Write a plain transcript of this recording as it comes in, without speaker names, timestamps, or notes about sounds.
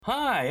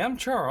Hi, I'm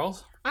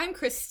Charles. I'm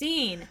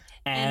Christine.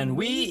 And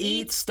we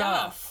eat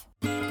stuff.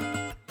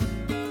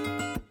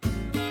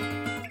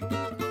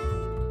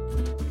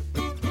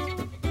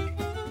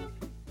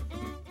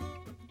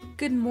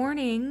 Good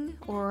morning,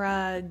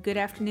 or good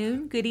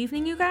afternoon, good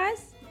evening, you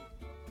guys.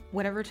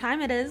 Whatever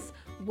time it is,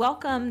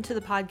 welcome to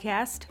the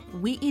podcast,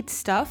 We Eat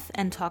Stuff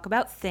and Talk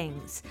About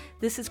Things.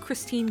 This is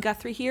Christine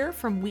Guthrie here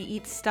from We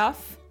Eat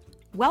Stuff.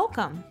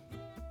 Welcome.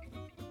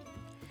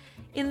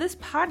 In this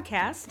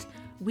podcast,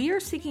 we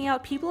are seeking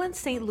out people in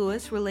St.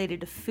 Louis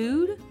related to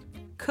food,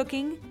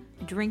 cooking,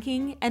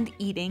 drinking, and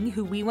eating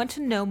who we want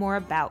to know more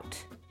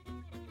about.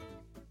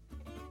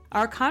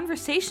 Our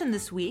conversation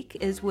this week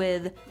is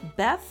with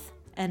Beth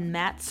and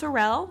Matt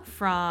Sorrell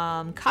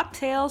from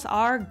Cocktails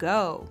Are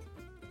Go.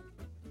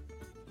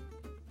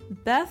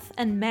 Beth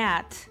and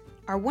Matt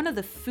are one of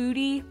the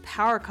foodie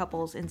power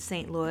couples in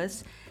St.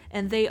 Louis,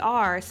 and they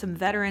are some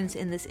veterans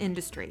in this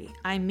industry.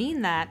 I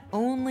mean that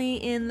only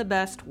in the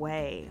best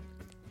way.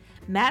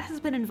 Matt has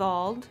been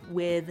involved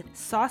with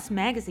Sauce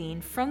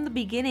Magazine from the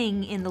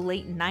beginning in the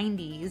late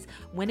 90s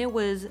when it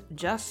was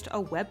just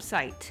a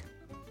website.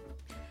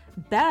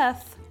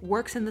 Beth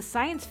works in the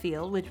science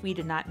field, which we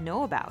did not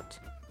know about.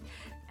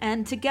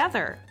 And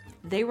together,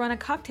 they run a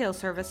cocktail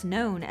service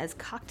known as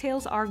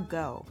Cocktails Are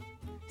Go.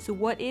 So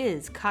what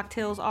is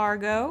Cocktails Are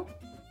Go?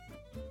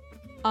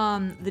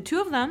 The two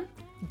of them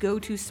go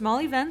to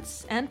small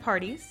events and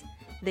parties.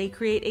 They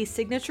create a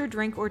signature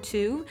drink or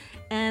two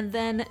and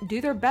then do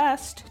their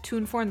best to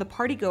inform the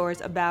partygoers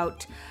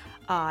about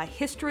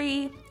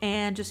history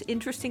and just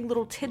interesting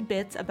little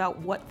tidbits about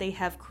what they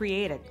have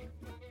created.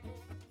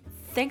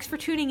 Thanks for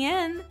tuning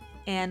in,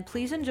 and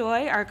please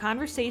enjoy our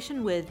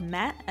conversation with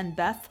Matt and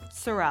Beth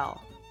Sorrell.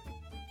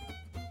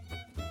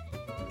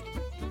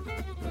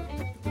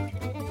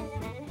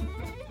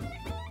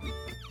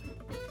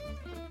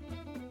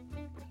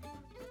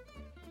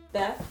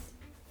 Beth,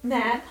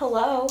 Matt,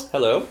 hello.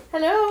 Hello.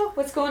 Hello.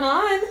 What's going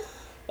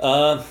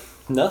on?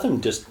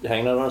 Nothing. Just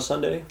hanging out on a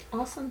Sunday.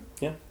 Awesome.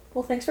 Yeah.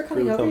 Well, thanks for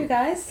coming over, you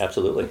guys.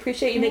 Absolutely.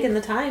 Appreciate you making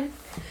the time.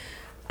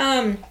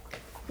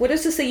 What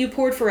is this that you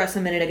poured for us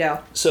a minute ago?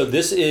 So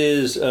this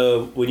is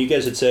when you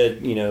guys had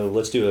said,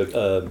 let's do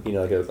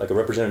like a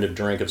representative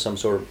drink of some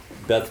sort.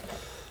 Beth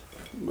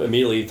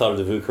immediately thought of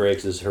the Vieux Carré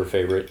because it's her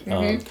favorite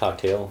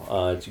cocktail.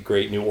 It's a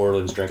great New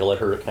Orleans drink. I'll let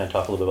her kind of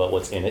talk a little bit about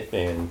what's in it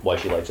and why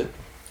she likes it.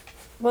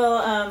 Well,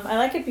 I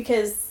like it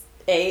because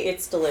A,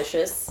 it's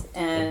delicious,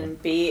 and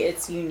B,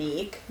 it's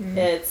unique.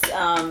 It's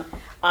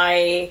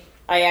I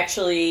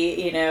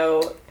actually,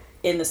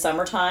 in the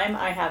summertime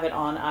I have it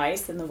on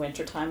ice. In the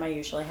wintertime I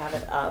usually have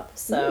it up.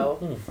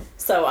 So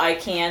I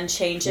can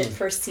change it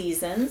for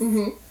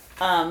seasons.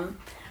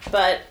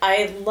 But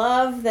I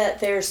love that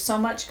there's so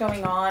much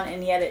going on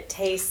and yet it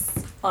tastes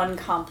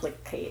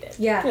uncomplicated.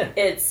 Yeah.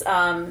 It's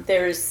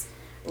there's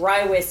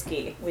rye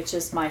whiskey, which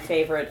is my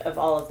favorite of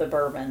all of the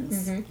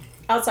bourbons.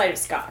 Outside of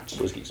Scotch.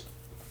 Whiskeys.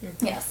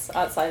 Yes,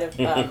 outside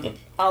of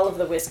all of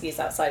the whiskeys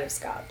outside of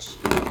Scotch.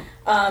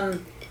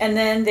 And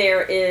then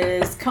there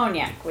is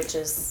cognac, which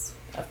is,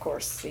 of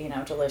course,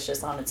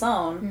 delicious on its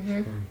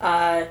own.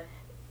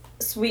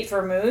 Sweet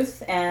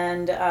vermouth,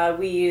 and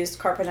we used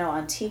Carpano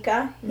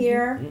Antica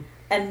here.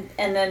 And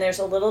then there's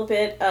a little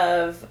bit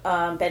of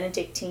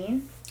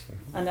Benedictine,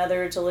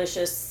 another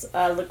delicious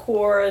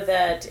liqueur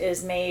that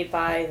is made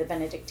by the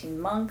Benedictine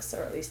monks,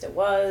 or at least it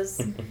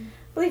was.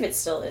 I believe it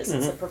still is.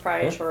 It's a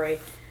proprietary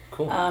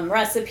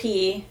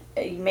recipe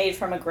made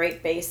from a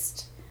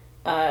grape-based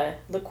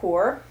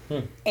liqueur.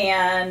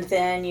 And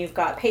then you've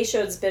got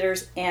Peychaud's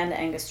bitters and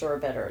Angostura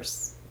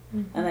bitters.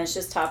 And then it's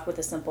just topped with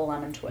a simple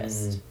lemon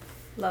twist.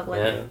 Lovely.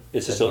 Yeah.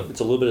 It's a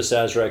little bit of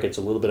Sazerac. It's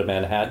a little bit of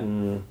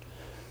Manhattan.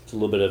 It's a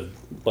little bit of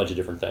a bunch of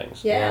different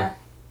things. Yeah.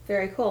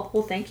 Very cool.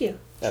 Well, thank you.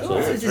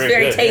 Absolutely. This is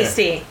very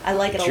tasty. Yeah. I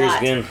like it a lot.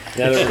 Cheers again.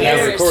 Now that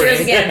we're recording.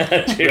 Cheers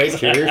again. Cheers.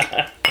 Cheers.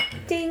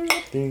 Ding.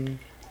 Ding.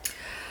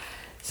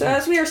 So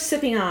as we are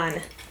sipping on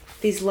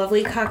these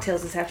lovely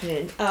cocktails this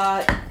afternoon,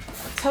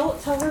 tell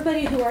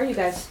everybody, who are you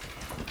guys?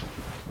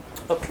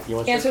 You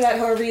want to Answer that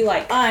however you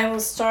like. I will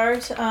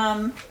start.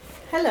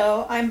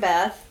 Hello, I'm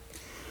Beth.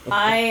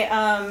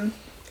 I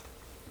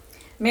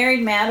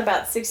married Matt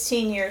about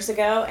 16 years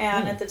ago,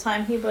 and at the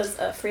time he was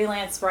a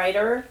freelance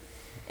writer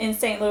in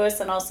St. Louis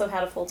and also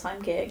had a full-time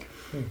gig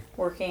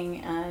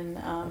working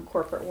in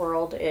corporate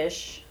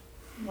world-ish.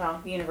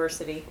 Well,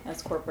 university,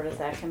 as corporate as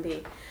that can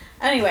be.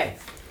 Anyway,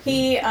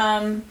 he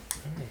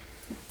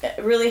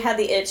really had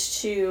the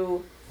itch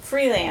to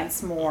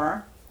freelance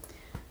more.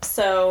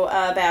 So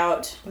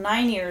about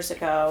 9 years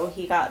ago,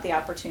 he got the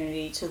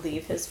opportunity to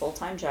leave his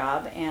full-time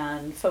job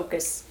and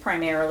focus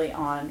primarily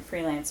on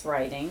freelance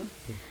writing.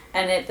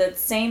 And at the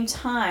same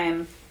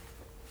time,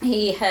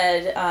 he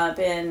had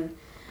been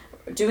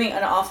doing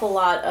an awful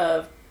lot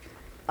of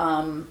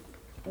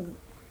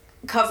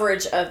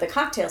coverage of the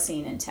cocktail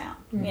scene in town,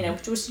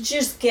 which was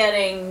just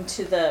getting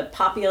to the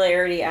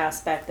popularity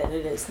aspect that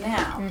it is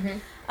now,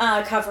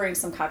 covering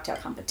some cocktail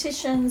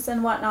competitions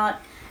and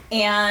whatnot.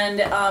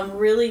 and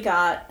really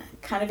got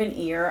kind of an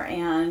ear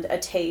and a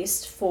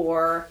taste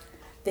for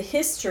the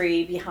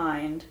history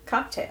behind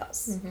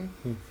cocktails.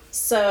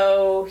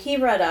 So he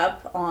read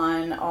up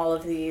on all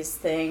of these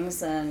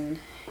things and,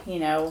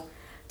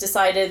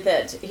 decided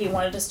that he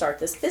wanted to start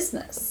this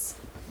business.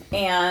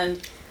 And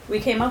we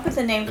came up with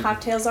the name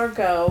Cocktails Are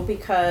Go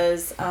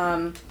because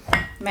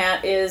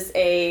Matt is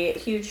a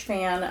huge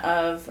fan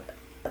of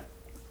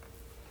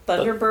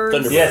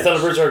Thunderbirds. Yes,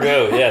 Thunderbirds Are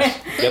Go, yes.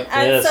 Yep.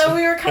 And so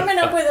we were coming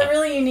up with a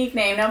really unique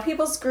name. Now,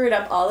 people screw it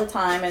up all the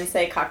time and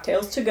say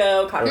Cocktails to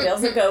Go,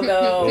 Cocktails a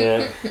Go-Go.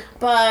 Yeah.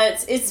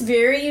 But it's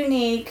very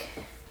unique,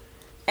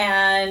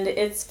 and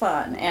it's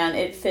fun, and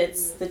it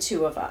fits the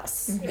two of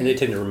us. And they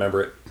tend to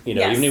remember it.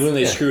 Yes. Even when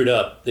they screwed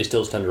up, they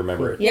still tend to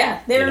remember it.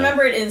 Yeah, they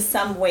remember it in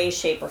some way,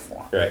 shape, or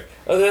form. Right.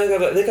 Oh,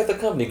 they got the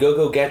company,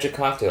 Go Gadget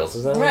Cocktails.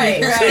 Is that Right.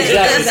 Exactly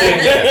the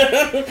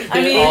same thing.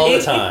 I mean, all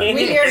the time.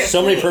 We hear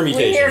so many We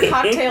permutations. hear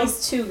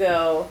Cocktails to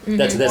Go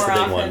That's more the big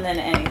often one. than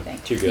anything.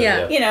 Too good.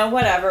 Yeah. Yeah.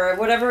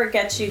 Whatever it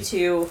gets you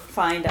to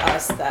find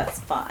us, that's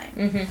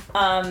fine.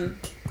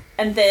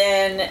 And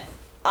then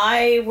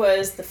I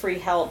was the free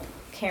help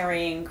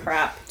carrying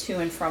crap to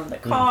and from the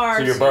car.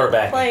 So you're to bar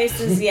back.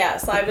 places.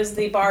 Yes, I was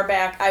the bar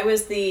back. I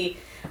was the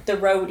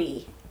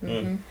roadie.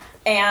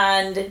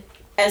 And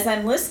as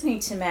I'm listening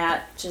to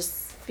Matt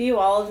just spew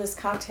all of this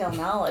cocktail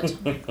knowledge,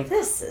 I'm like,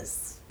 this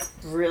is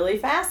really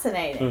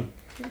fascinating.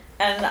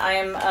 And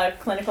I'm a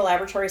clinical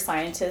laboratory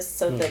scientist,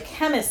 so the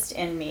chemist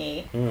in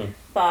me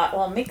thought,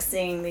 well,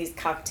 mixing these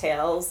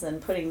cocktails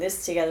and putting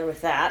this together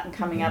with that and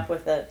coming up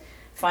with a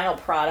final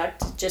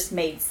product just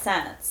made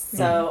sense.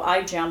 So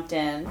I jumped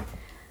in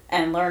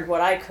and learned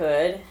what I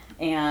could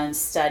and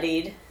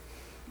studied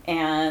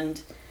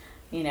and,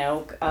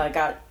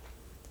 got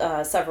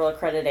several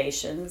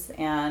accreditations,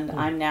 and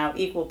I'm now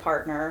equal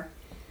partner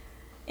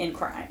in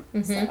crime.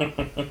 So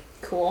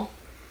Cool.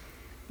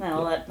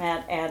 I'll let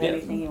Matt add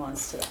anything he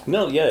wants to that.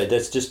 No, yeah,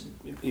 that's just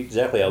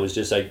exactly.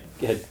 I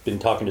had been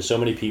talking to so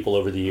many people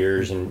over the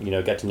years, and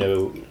got to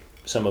know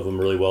some of them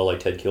really well,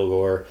 like Ted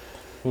Kilgore,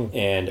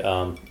 and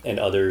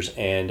others,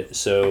 and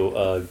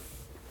so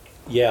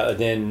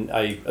then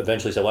I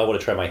eventually said, well, I want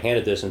to try my hand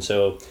at this, and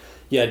so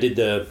I did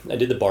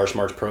the Bar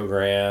Smarts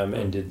program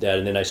and did that,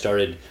 and then I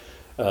started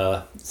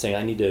saying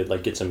I need to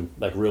get some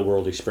real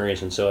world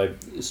experience, and so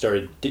I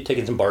started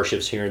taking some bar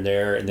shifts here and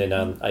there, and then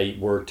I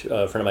worked.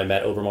 A friend of mine,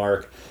 Matt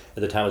Obermark,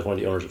 at the time was one of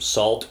the owners of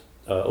Salt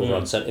over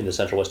in the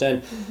Central West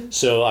End.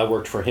 So I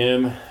worked for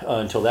him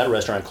until that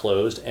restaurant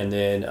closed, and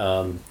then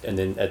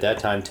at that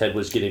time Ted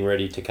was getting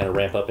ready to kind of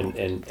ramp up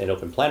and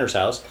open Planter's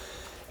House,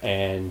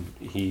 and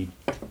he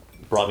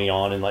brought me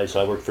on, and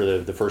so I worked for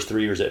the first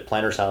 3 years at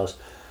Planter's House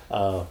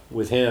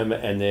with him,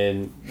 and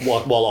then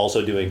while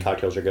also doing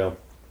Cocktails Are Go.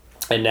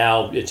 And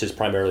now it's just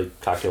primarily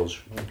Cocktails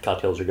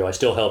Are Go. I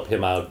still help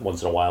him out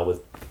once in a while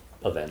with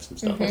events and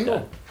stuff like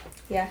that.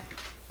 Yeah.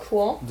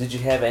 Cool. Did you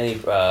have any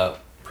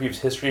previous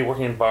history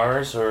working in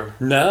bars or?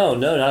 No,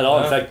 not at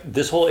all. In fact,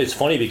 it's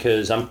funny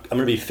because I'm going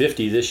to be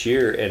 50 this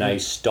year, and I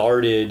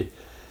started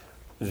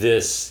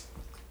this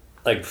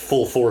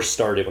full force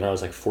started when I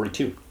was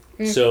 42.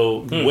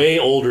 So way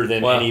older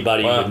than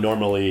anybody would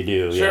normally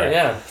do. Sure,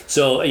 yeah.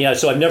 So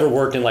I've never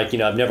worked in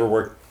I've never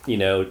worked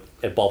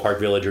at Ballpark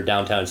Village or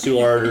downtown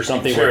Soulard or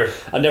something. Sure. Where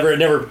I've never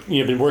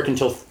been working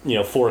until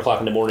 4:00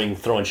 in the morning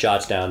throwing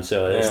shots down.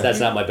 So that's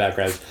not my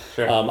background.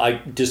 Sure.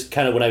 I just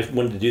kind of when I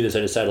wanted to do this,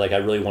 I decided I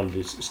really wanted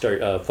to start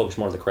focus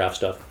more on the craft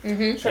stuff,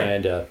 Sure.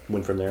 and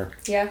went from there.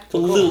 Yeah. It's a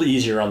little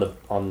easier on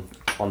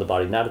the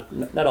body,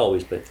 not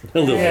always, but a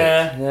little bit.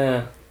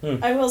 Yeah.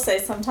 I will say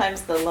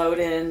sometimes the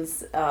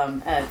load-ins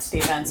at the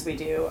events we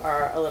do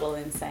are a little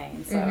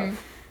insane.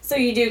 So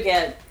you do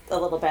get a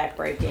little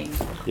back-breaking.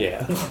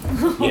 Yeah,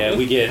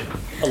 we get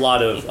a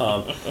lot of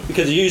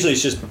because usually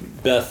it's just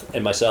Beth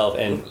and myself,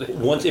 and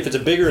if it's a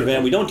bigger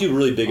event, we don't do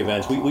really big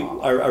events.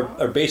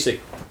 Our basic,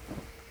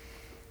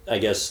 I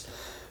guess,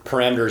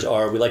 parameters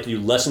are we like to do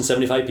less than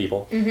 75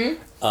 people.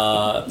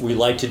 We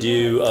like to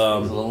do A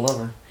little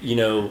lover.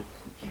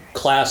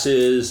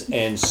 classes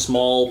and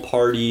small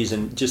parties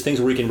and just things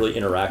where we can really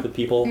interact with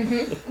people.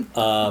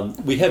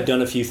 We have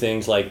done a few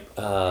things like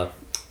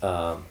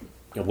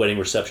wedding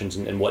receptions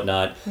and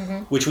whatnot,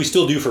 which we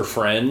still do for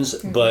friends,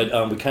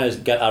 but we kind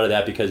of got out of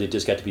that because it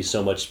just got to be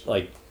so much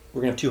we're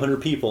gonna have 200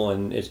 people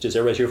and it's just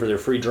everybody's here for their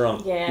free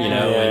drunk.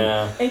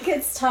 And it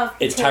gets tough.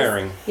 It's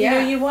tiring.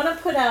 You want to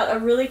put out a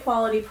really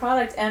quality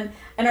product, and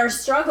our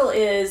struggle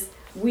is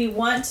we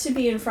want to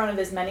be in front of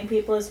as many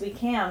people as we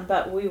can,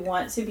 but we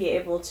want to be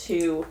able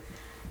to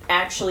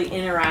actually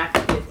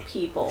interact with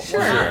people. Sure.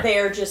 We're not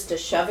there just to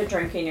shove a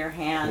drink in your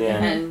hand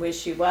and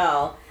wish you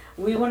well.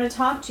 We want to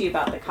talk to you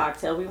about the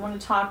cocktail. We want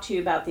to talk to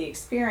you about the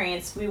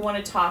experience. We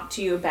want to talk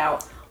to you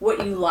about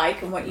what you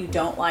like and what you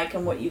don't like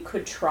and what you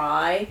could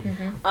try.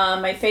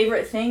 My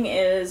favorite thing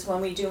is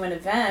when we do an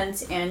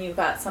event and you've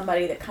got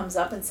somebody that comes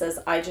up and says,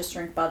 I just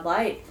drink Bud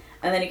Light.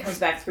 And then he comes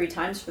back 3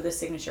 times for the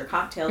signature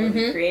cocktail that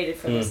we created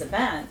for this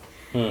event.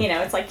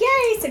 It's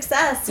yay,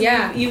 success.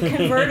 Yeah. You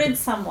converted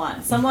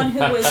someone who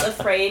was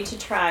afraid to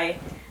try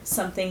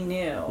something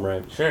new.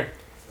 Right. Sure.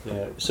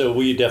 Yeah. So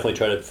we definitely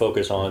try to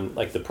focus on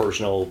like the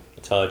personal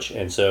touch,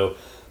 and so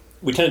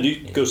we tend to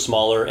go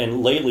smaller.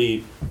 And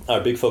lately, our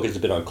big focus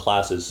has been on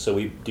classes. So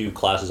we do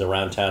classes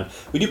around town.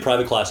 We do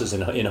private classes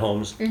in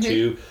homes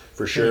too,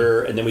 for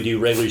sure. And then we do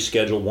regularly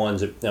scheduled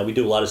ones. Now we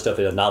do a lot of stuff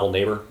at a Novel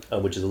Neighbor,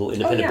 which is a little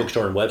independent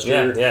bookstore in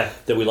Webster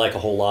that we like a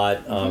whole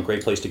lot.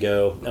 Great place to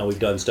go. We've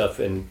done stuff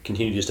and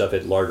continue to do stuff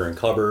at Larder and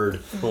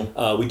Cupboard.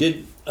 We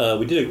did a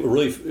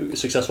really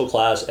successful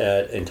class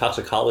in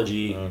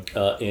toxicology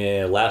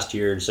last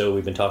year, and so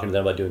we've been talking to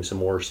them about doing some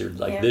more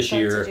this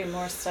year. To do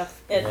more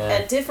stuff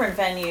at different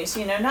venues.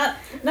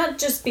 Not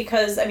just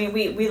because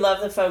we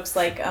love the folks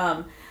like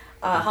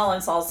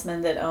Holland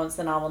Saltzman that owns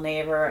the Novel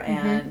Neighbor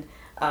and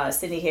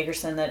Cindy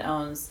Higgerson that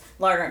owns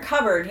Larder and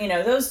Cupboard.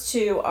 Those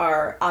two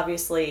are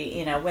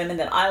obviously women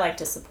that I like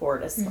to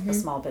support as a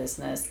small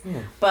business,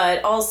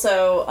 but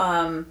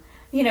also.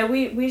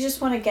 We just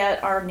want to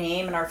get our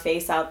name and our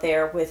face out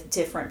there with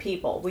different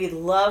people. We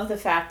love the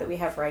fact that we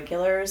have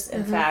regulars.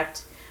 In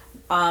fact,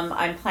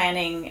 I'm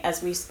planning,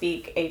 as we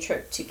speak, a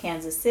trip to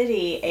Kansas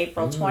City,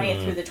 April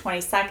 20th through the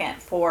 22nd,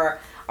 for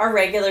our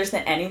regulars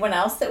and anyone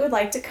else that would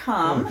like to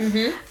come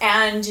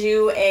and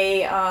do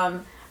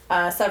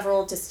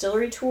several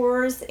distillery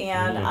tours.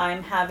 And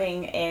I'm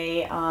having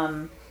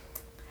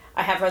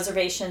I have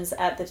reservations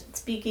at the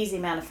Speakeasy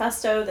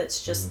Manifesto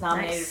that's just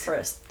nominated for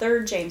a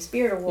 3rd James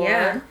Beard Award.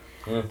 Yeah.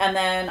 And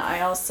then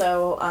I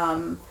also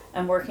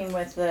am working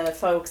with the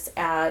folks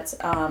at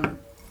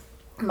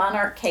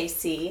Monarch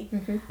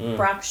KC.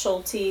 Brock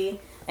Schulte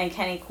and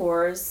Kenny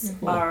Kors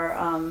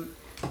are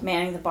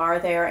manning the bar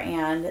there,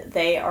 and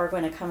they are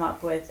going to come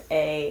up with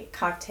a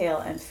cocktail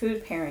and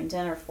food pairing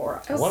dinner for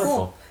us. Oh, Wonderful.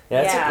 cool.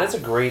 Yeah, that's a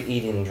great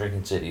eating and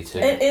drinking city, too.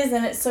 It is,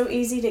 and it's so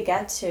easy to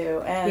get to.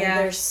 And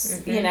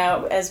there's,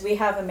 as we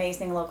have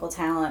amazing local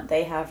talent,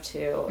 they have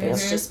too.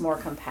 It's just more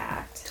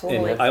compact.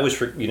 Totally. And I was,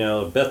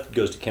 Beth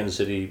goes to Kansas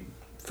City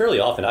fairly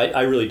often.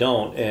 I really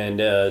don't. And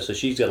so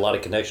she's got a lot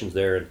of connections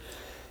there. And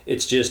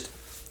it's just,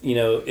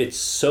 it's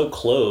so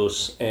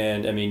close.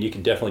 And, you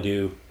can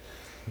definitely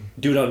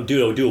do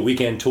a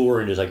weekend tour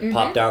and just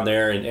pop down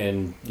there.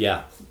 And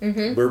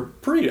we're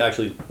pretty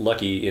actually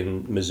lucky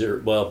in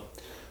Missouri. Well,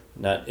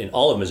 not in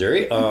all of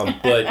Missouri,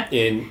 but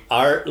in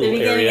our the little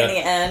beginning area. and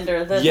the end,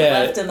 or the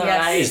left and the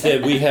right. Is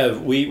that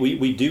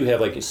we do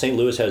have St.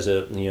 Louis has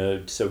a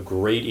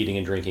great eating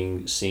and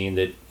drinking scene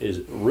that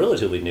is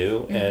relatively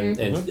new, and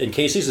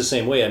KC's the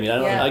same way.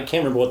 I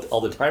can't remember what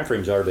all the time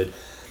frames are, but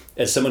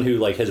as someone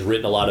who has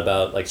written a lot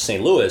about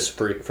St. Louis,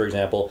 for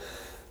example,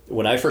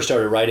 when I first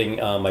started writing,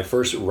 my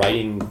first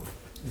writing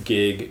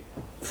gig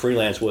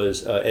freelance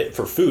was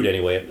for food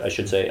anyway, I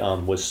should say,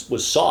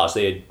 was Sauce.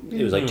 It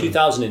was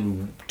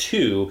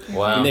 2002,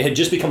 and they had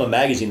just become a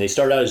magazine. They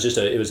started out as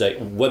it was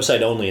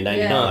website only in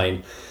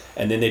 '99,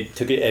 and then they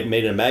took it and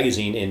made it a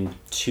magazine in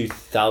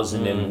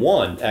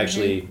 2001.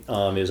 Actually, it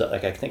was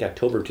I think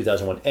October of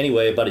 2001.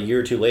 Anyway, about a year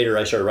or two later,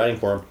 I started writing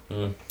for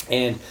them,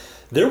 and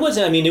there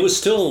wasn't. It was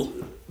still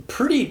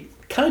pretty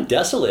kind of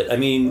desolate.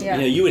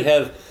 You would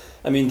have.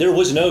 There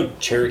was no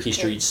Cherokee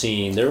Street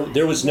scene.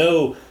 There was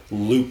no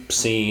Loop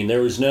scene.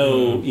 There was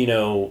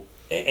no,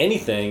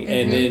 anything.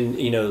 And then,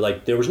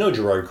 there was no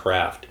Gerard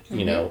Kraft,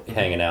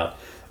 hanging out,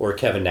 or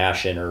Kevin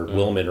Nashin or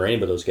Wilman or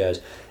any of those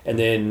guys. And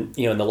then,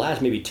 in the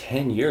last maybe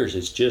 10 years,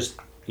 it's just,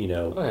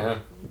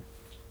 popped.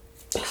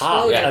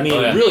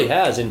 It really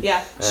has. And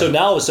so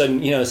now all of a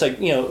sudden, it's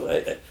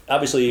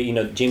obviously,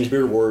 James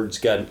Beard Awards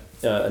got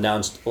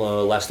announced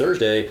last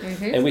Thursday,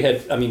 and we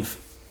had,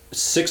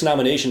 6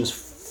 nominations,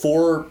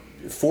 four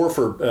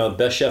for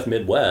Best Chef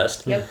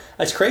Midwest. Yep.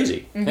 That's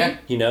crazy. Yeah.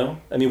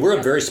 We're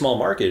a very small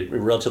market,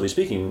 relatively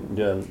speaking,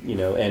 and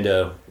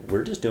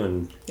we're just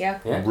doing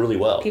really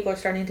well. People are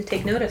starting to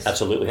take notice.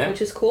 Absolutely.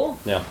 Which is cool.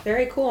 Yeah.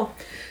 Very cool.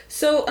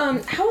 So,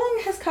 how long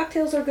has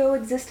Cocktails or Go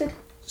existed?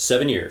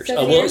 7 years.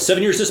 7 years?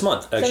 7 years this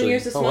month, actually. 7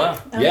 years this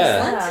month? Wow.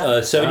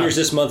 Yeah. 7 years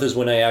this month is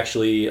when I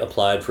actually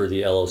applied for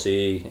the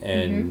LLC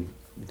and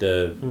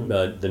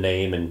the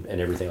name and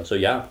everything else. So,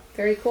 yeah.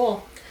 Very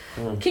cool.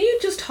 Can you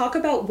just talk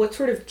about what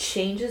sort of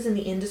changes in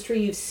the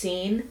industry you've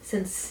seen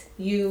since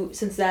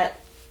that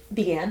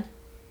began?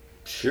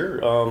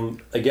 Sure.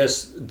 I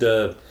guess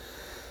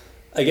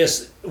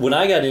when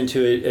I got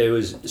into it, it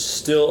was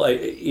still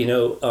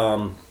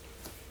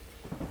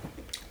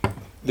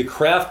the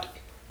craft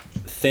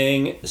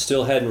thing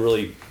still hadn't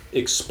really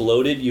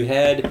exploded. You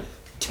had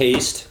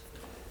Taste,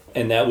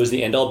 and that was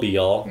the end-all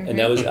be-all, and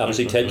that was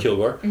obviously Ted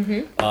Kilgore.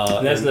 And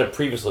that's the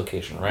previous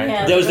location, right?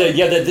 Yeah. That was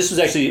this was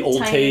actually Old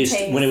Tiny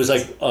Taste when it was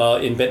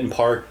in Benton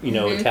Park,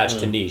 attached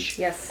to Niche.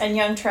 Yes. And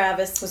young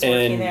Travis was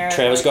working there. And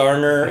Travis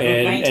Gardner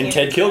and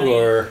Ted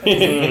Kilgore.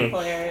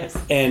 Hilarious.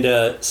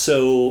 And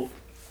so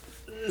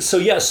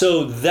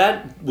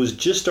that was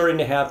just starting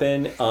to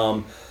happen.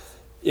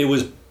 It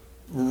was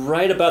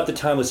right about the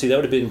time, let's see, that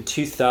would have been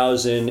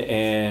 2000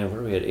 and, what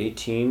are we at,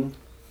 18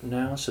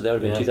 now? So that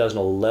would have been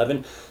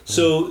 2011.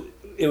 So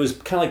it was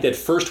kind of like that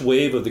first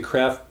wave of the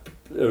craft,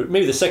 or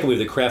maybe the second wave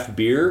of the craft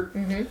beer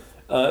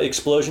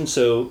explosion.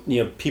 So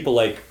people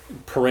like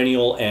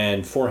Perennial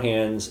and Four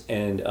Hands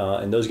and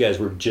those guys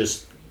were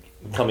just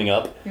coming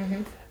up,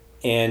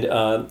 and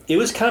it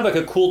was kind of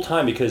like a cool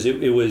time because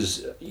it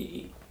was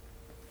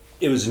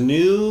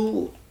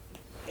new.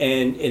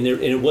 And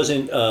it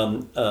wasn't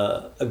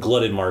a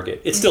glutted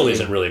market. It still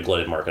isn't really a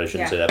glutted market. I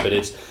shouldn't say that, but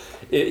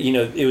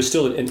it was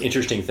still an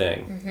interesting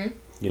thing,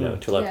 to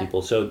a lot of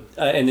people. So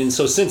and then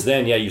so since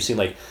then, you've seen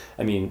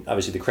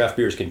obviously the craft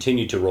beers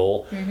continue to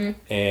roll,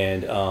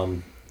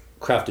 and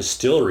craft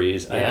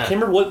distilleries. I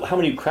can't remember how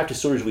many craft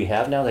distilleries we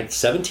have now, like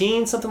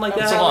 17, something like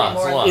that. It's a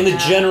lot. In the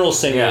general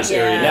St. Louis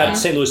area, Yeah. not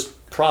St. Louis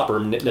proper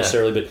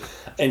necessarily, but.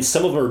 And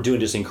some of them are doing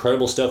just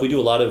incredible stuff. We do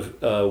a lot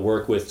of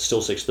work with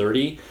Still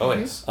 630. Oh,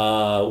 yes.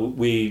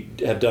 We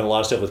have done a lot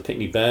of stuff with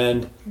Pinckney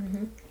Bend.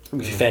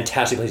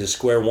 Fantastic places.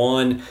 Square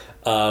One.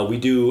 We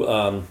do.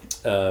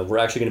 We're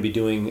actually going to be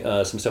doing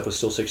some stuff with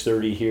Still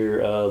 630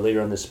 here later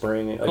on this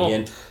spring.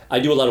 Again, I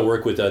do a lot of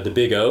work with the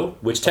Big O,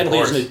 which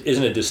technically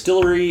isn't a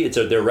distillery.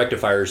 They're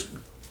rectifiers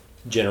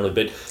generally,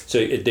 but so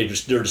they're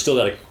distilled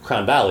out of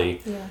Crown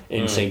Valley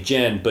in St.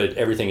 Gen, but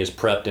everything is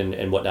prepped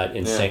and whatnot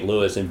in St.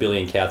 Louis, and Billy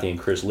and Kathy and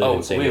Chris live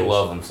in St. Louis. We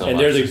love them so much. And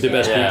they're the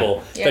best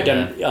people. Yeah.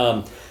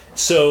 In fact,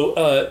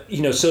 so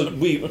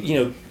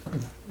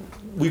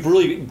we've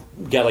really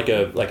got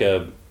a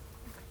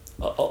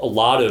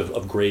lot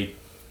of great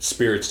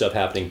spirit stuff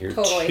happening here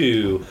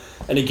too.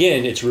 And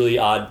again, it's really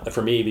odd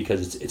for me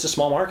because it's a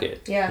small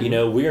market. Yeah.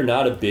 We are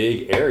not a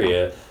big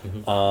area.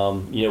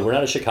 We're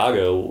not in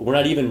Chicago.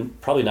 We're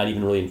probably not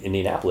even really in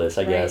Indianapolis,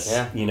 I guess.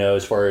 Yeah.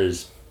 As far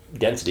as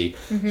density.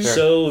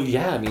 So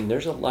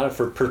there's a lot of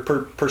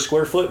per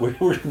square foot.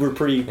 We're doing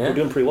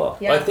pretty well.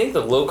 Yeah. Well, I think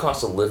the low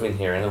cost of living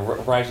here and the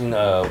rising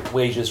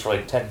wages for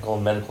technical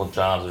and medical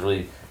jobs has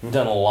really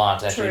done a lot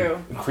to actually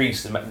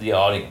increase the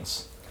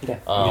audience. Yeah.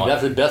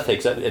 Beth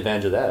takes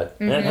advantage of that.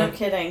 No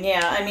kidding.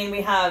 Yeah.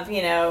 We have,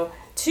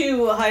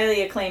 2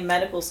 highly acclaimed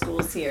medical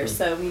schools here,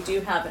 so we do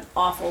have an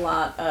awful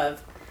lot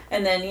of,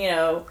 and then,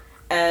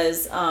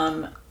 as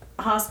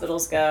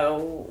hospitals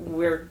go,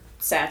 we're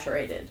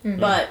saturated,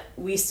 but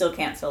we still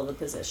can't fill the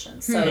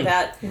positions. So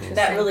that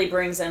really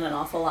brings in an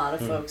awful lot of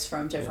folks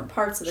from different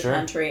parts of the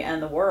country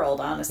and the world,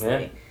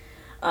 honestly.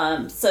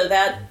 So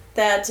that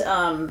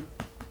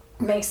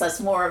makes us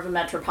more of a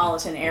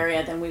metropolitan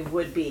area than we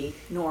would be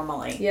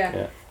normally.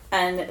 Yeah.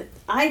 And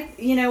one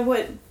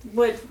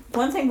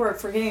thing we're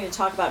forgetting to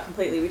talk about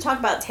completely, we talk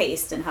about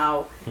taste and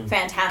how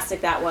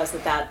fantastic that was,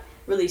 that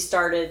really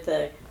started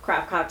the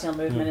craft cocktail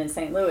movement in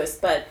St. Louis.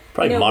 But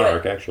probably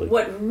Monarch, actually.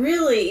 What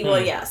really,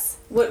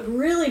 what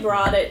really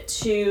brought it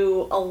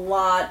to a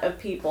lot of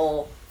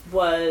people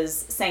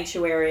was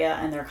Sanctuaria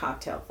and their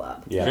cocktail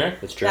club. Yeah,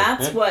 that's true.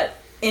 That's what,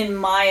 in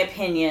my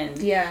opinion,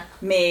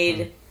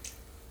 made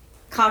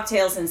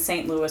cocktails in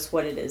St. Louis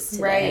what it is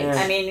today.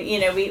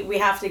 Right. We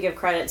have to give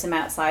credit to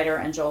Matt Sider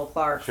and Joel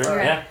Clark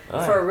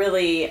for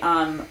really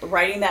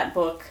writing that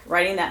book,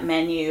 writing that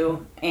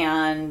menu,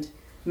 and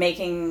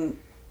making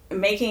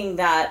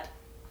that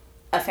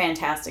a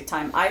fantastic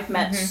time. I've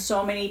met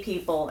so many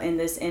people in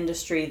this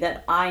industry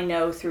that I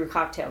know through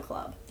Cocktail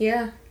Club.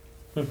 Yeah.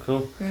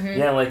 Cool.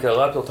 Yeah, like a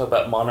lot of people talk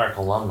about Monarch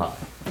alumni.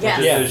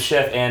 Yes. The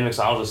chef and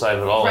mixologist side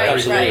of it all. Right,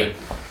 Absolutely. right.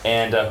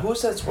 And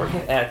who's that's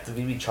working at the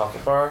VB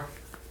Chocolate Bar?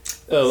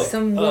 Oh,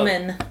 Some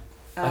woman.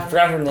 I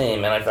forgot her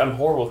name, and I'm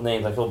horrible with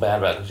names. I feel bad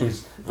about it because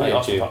she's really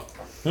awesome.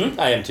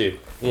 I am too.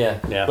 Yeah.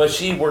 But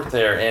she worked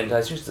there, and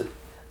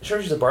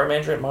she's a bar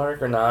manager at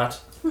Monarch or not.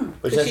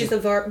 But she's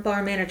the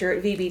bar manager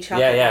at VB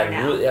Chocolate Bar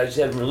now. Really,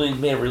 she had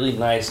made a really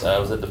nice.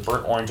 Was it the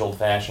burnt orange old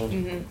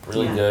fashioned?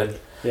 Really good.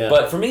 Yeah.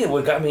 But for me,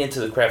 what got me into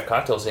the craft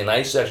cocktail scene, I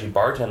used to actually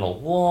bartend a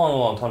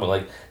long time ago,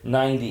 like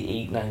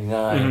 98,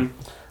 99.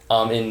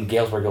 In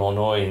Galesburg,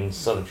 Illinois, in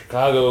southern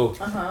Chicago,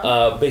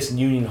 based in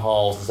union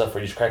halls and stuff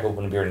where you just crack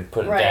open a beer and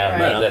put it down.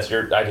 Right. That's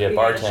your idea of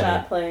bartending.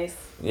 Shot place.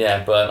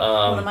 Yeah, but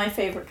one of my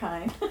favorite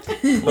kind.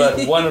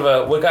 but one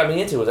of what got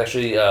me into it was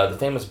actually the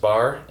famous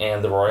bar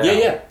and the Royale.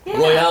 Yeah.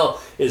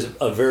 Royale is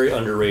a very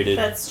underrated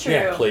That's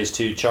true. place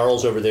too.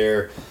 Charles over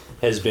there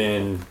has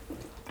been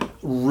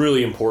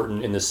really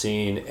important in the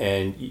scene,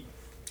 and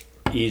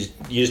he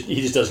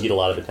just doesn't get a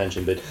lot of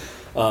attention, but.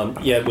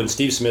 When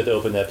Steve Smith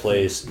opened that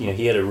place,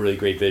 he had a really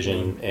great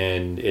vision,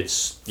 and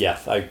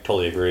I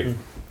totally agree.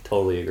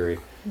 Totally agree.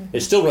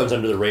 It still runs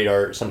under the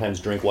radar sometimes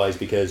drink-wise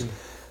because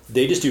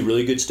they just do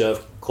really good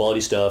stuff,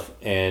 quality stuff,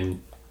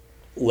 and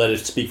let it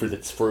speak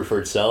for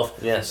itself.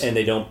 Yes. And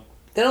they don't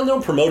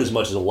promote as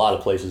much as a lot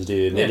of places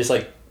do. And they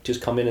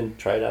just come in and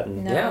try it out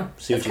and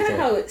see what you think. That's kind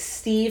of how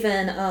Steve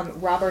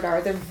and Robert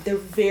are. They're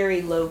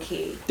very low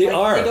key. They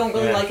are. They don't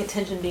really like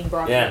attention being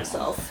brought to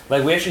themselves.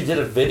 Like we actually did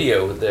a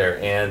video there,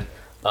 and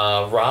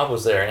Rob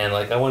was there, and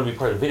I want to be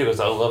part of the video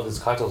because I love his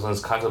cocktails and his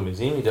cocktail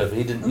museum he does. But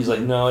he didn't. He's like,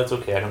 no, it's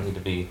okay. I don't need to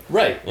be in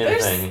a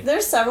thing.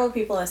 There's several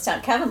people in this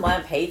town. Kevin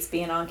Lemp hates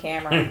being on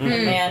camera.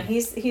 Man,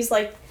 he's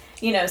like,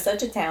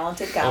 such a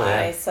talented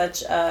guy,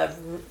 such a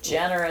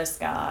generous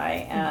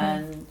guy,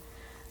 and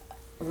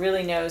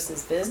really knows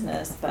his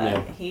business,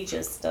 but he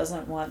just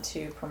doesn't want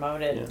to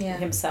promote it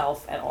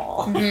himself at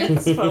all.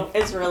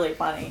 It's really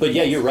funny. But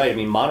yeah, you're right. I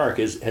mean, Monarch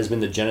has been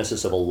the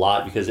genesis of a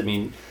lot because, I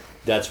mean,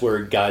 that's where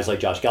guys like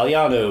Josh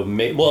Galliano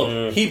made.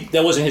 Well,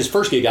 that wasn't his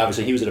first gig.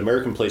 Obviously, he was at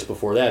American Place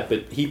before that,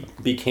 but he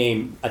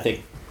became, I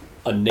think,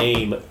 a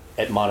name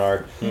at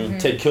Monarch.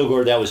 Ted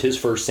Kilgore, that was his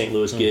first St.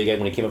 Louis gig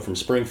when he came up from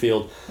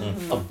Springfield.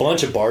 A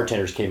bunch of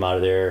bartenders came out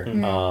of there, you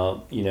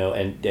know,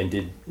 and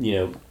did, you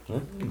know,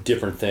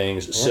 different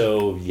things.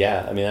 So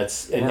yeah, I mean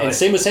that's and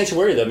same with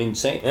Sanctuary though. I mean,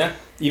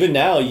 even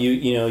now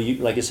you know you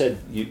like I said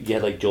you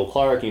had like Joel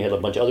Clark, you had a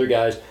bunch of other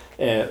guys.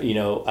 You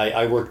know,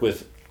 I worked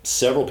with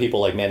several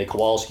people like Manny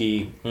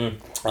Kowalski,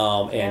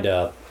 and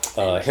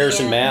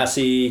Harrison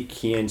Massey,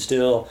 Kean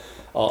Still,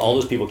 all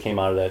those people came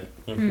out of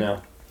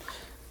that.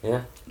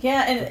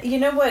 Yeah, and you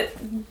know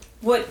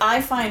what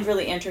I find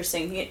really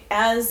interesting,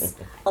 as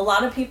a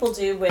lot of people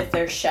do with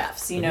their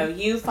chefs, you know,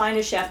 you find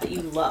a chef that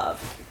you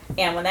love,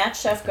 and when that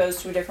chef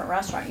goes to a different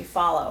restaurant, you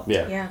follow.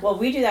 Yeah. Well,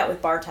 we do that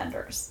with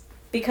bartenders,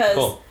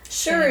 because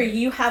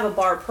you have a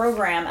bar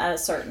program at a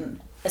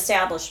certain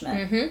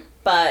establishment,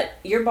 but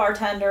your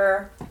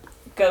bartender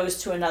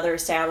goes to another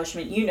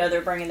establishment, you know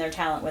they're bringing their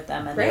talent with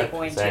them, and they're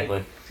going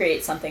to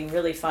create something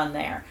really fun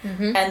there.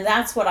 And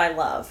that's what I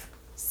love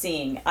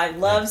seeing. I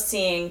love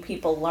seeing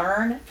people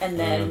learn and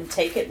then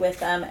take it with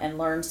them and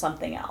learn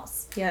something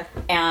else. Yeah.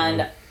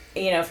 And,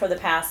 you know, for the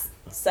past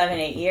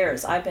 7-8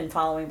 years, I've been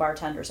following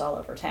bartenders all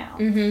over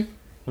town.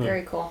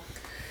 Very cool.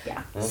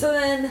 Yeah. So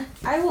then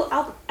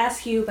I'll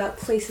ask you about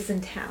places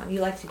in town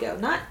you like to go.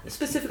 Not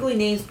specifically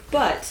names,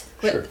 but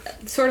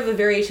sort of a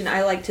variation.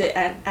 I like to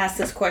ask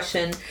this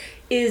question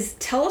is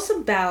tell us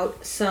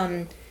about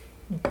some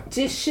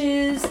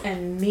dishes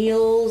and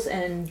meals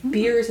and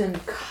beers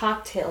and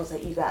cocktails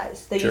that you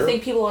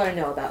think people ought to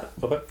know about.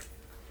 Okay.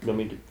 You want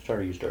me to start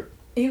or you start?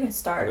 You can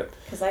start,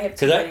 because I have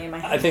too many in my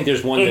head. I think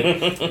there's one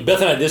that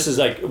Beth and I, this is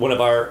like one of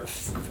our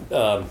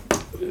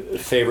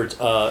favorites,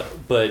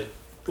 but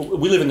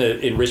we live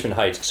in Richmond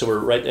Heights, so we're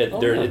right at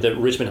the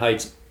Richmond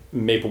Heights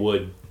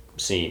Maplewood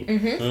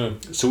scene.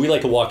 So we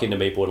like to walk into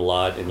Maplewood a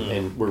lot,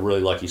 and we're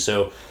really lucky.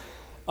 So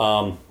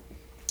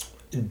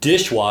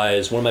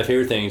dish-wise, one of my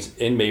favorite things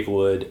in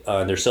Maplewood,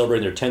 they're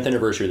celebrating their 10th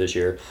anniversary this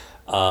year,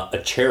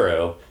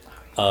 Acero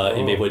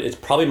in Maplewood. It's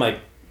probably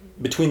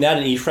between that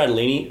and E.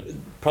 Fratellini,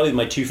 probably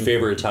my two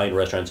favorite Italian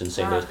restaurants in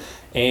St. Louis.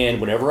 And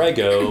whenever I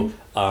go,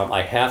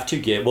 I have to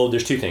get,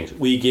 there's two things.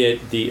 We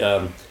get the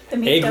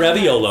egg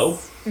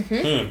raviolo.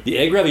 The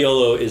egg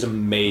raviolo is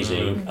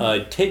amazing.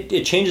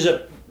 It changes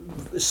up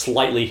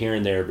slightly here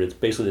and there, but it's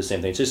basically the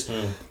same thing. It's just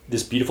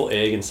this beautiful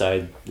egg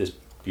inside this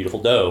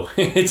beautiful dough.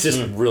 It's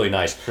just really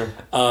nice.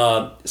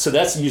 So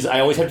that's I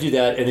always have to do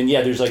that. And then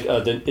there's like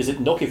is it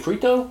gnocchi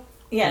frito?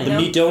 Yeah, the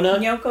meat donut.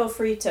 Gnocco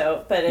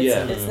frito, but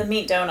it's the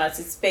meat donuts.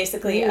 It's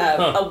basically a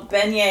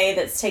beignet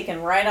that's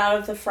taken right out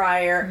of the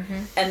fryer,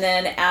 and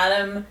then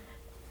Adam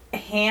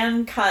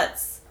hand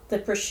cuts the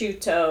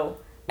prosciutto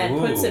and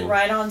puts it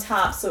right on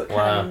top, so it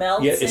kind of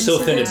melts. Yeah, it's so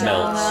thin it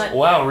melts.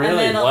 Wow,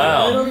 really? And then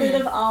a little bit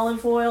of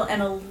olive oil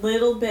and a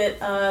little bit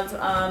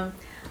of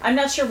I'm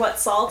not sure what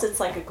salt. It's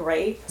like a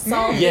gray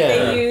salt that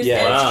they use.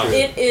 And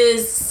it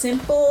is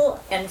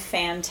simple and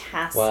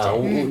fantastic.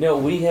 Wow. No,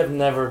 we have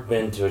never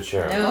been to a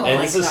churro. No,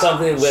 and this is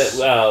something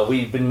that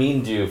we've been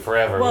meaning to do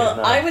forever. Well,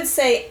 I would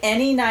say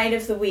any night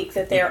of the week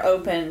that they're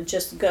open,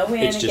 just go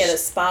in and get a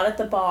spot at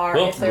the bar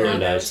if there are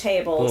no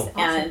tables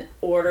and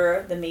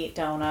order the meat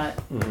donut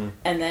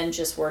and then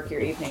just work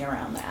your evening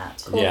around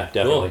that. Yeah,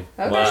 definitely.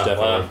 Okay. Most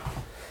definitely.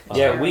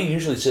 Yeah, we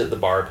usually sit at the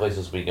bar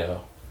places we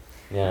go.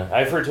 Yeah,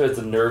 I refer to it as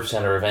the nerve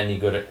center of any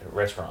good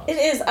restaurant. It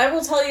is. I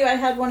will tell you, I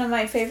had one of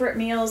my favorite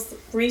meals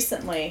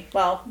recently,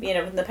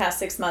 in the past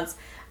 6 months,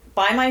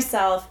 by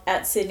myself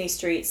at Sydney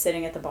Street,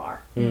 sitting at the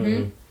bar.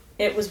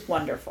 It was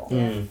wonderful.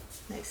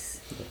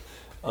 Nice.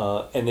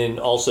 And then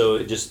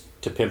also, just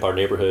to pimp our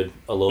neighborhood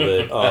a little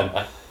bit,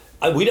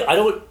 I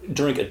don't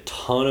drink a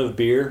ton of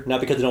beer, not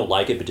because I don't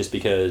like it, but just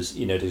because,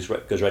 it just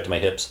goes right to my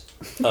hips.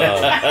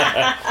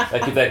 I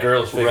keep that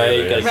girl's figure.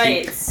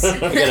 Right.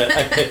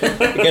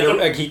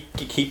 I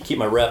keep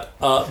my rep.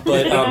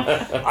 But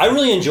I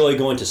really enjoy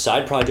going to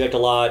Side Project a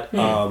lot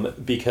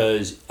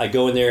because I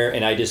go in there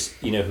and I just,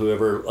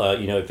 whoever,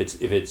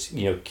 if it's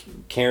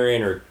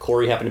Karen or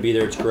Corey happen to be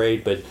there, it's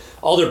great. But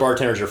all their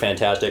bartenders are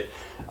fantastic.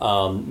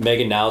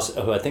 Megan Naus,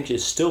 who I think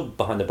is still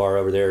behind the bar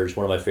over there, is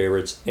one of my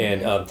favorites.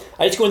 And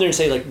I just go in there and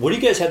say, like, what do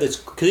you guys have that's...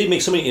 Because they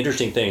make so many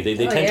interesting things. They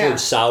tend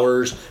towards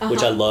sours,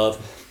 which I love.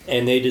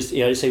 And they just,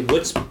 I just say,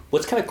 what's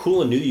kind of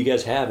cool and new that you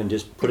guys have, and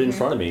just put it in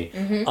front of me.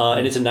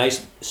 And it's a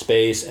nice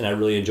space, and I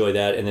really enjoy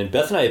that. And then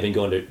Beth and I have been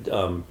going to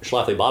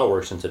Schlafly Bottle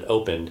Works since it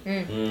opened.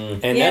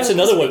 And that's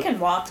another one. We can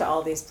walk to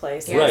all these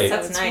places. Right. So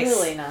it's nice.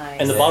 Really nice.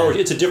 And the Bottle Works,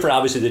 it's a different,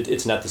 obviously,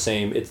 it's not the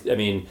same.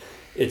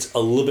 It's a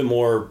little bit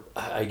more,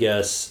 I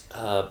guess,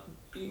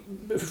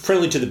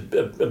 friendly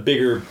to a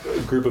bigger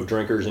group of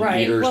drinkers and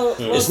Right. eaters. Well,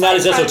 it's not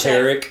as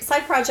esoteric.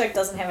 Side Project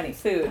doesn't have any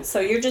food, so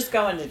you're just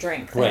going to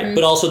drink. Right, there.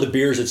 but also the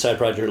beers at Side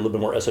Project are a little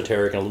bit more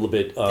esoteric and a little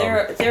bit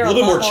They're a little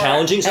bit more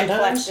challenging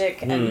sometimes.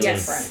 eclectic and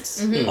different.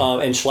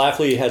 And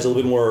Schlafly has a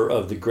little bit more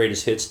of the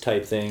greatest hits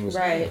type things,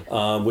 Right.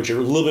 Which are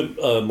a little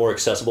bit more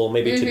accessible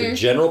maybe to the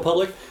general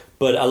public.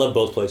 But I love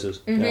both places.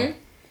 Yeah,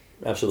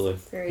 absolutely.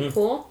 Very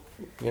cool.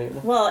 Yeah.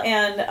 Well,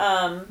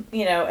 and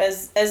you know,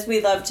 as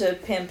we love to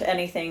pimp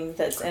anything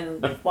that's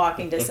in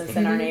walking distance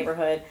in our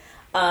neighborhood,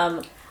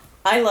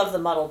 I love the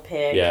Muddled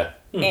Pig. Yeah.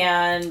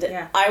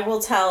 And I will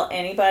tell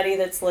anybody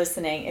that's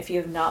listening, if you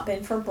have not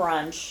been for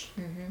brunch,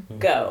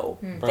 go.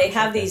 They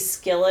have these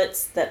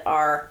skillets that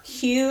are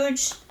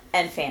huge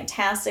and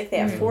fantastic. They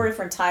have 4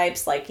 different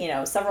types, like, you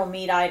know, several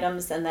meat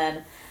items and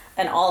then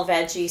an all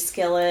veggie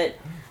skillet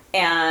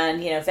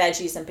and, you know,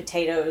 veggies and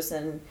potatoes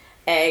and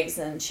eggs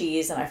and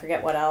cheese and I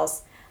forget what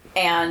else.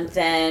 And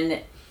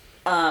then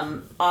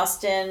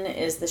Austin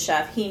is the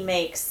chef. He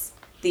makes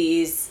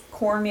these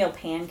cornmeal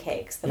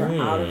pancakes that are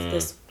out of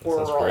this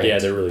world. Yeah,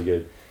 they're really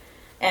good.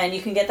 And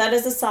you can get that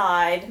as a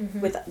side,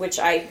 with which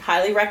I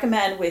highly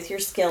recommend with your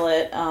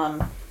skillet.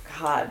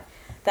 God,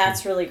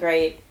 that's really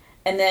great.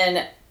 And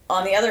then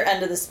on the other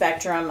end of the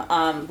spectrum,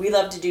 we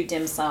love to do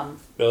dim sum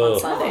on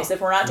Sundays. If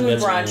we're not doing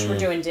brunch, we're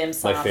doing dim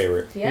sum. My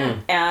favorite. Yeah.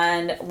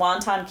 And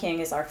Wonton King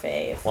is our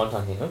fave.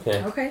 Wonton King,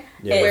 okay. Okay.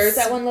 Yeah. Where is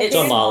that one located? It's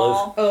on small.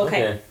 Olive. Oh,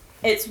 okay.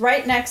 It's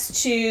right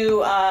next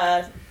to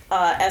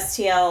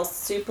STL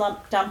soup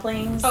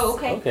dumplings. Oh,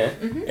 okay. Okay.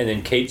 And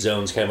then Kate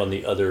Zone's kind of on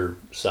the other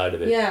side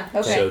of it. Yeah,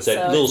 okay. So it's that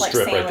So little it's like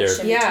strip right there.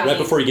 sandwiched in Yeah. between. Right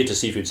before you get to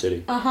Seafood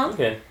City. Uh-huh.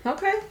 Okay.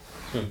 Okay.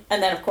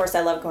 And then, of course, I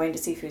love going to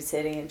Seafood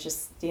City and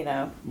just, you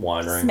know,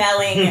 Wandering.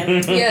 smelling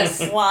and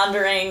Yes.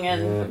 wandering,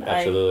 and I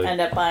absolutely. end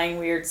up buying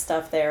weird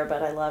stuff there,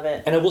 but I love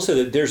it. And I will say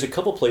that there's a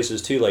couple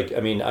places too. Like, I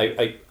mean,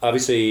 I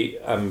obviously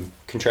I'm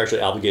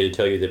contractually obligated to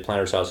tell you that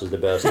Planter's House is the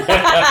best. and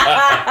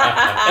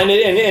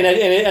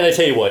I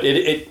tell you what,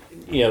 it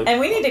you know. And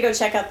we need to go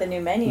check out the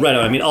new menu. Right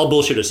on. I mean, all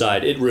bullshit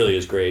aside, it really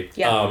is great.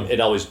 Yeah. It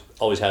always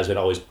has been,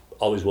 always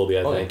will be.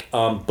 I Okay.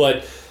 think.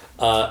 But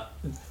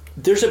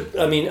there's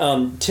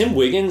Tim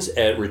Wiggins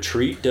at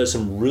Retreat does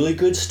some really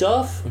good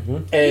stuff,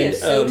 and He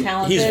is so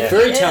talented. he's a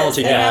very He is.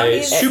 talented And now guy,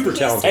 he's- super he's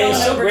talented. And going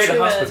he's so over great at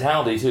to a-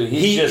 hospitality too.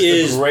 He's He just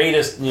is- the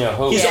greatest,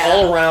 host. He's Yeah.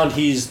 all around.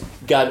 He's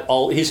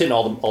hitting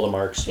all the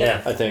marks.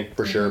 Yeah. I think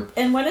for sure.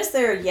 And when is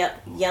their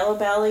Yellow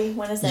Belly?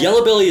 When is that?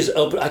 Yellow Belly is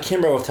open. I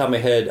can't remember off the top of my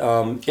head. I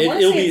want to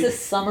It'll say be. it's a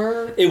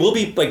summer. It will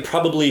be like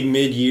probably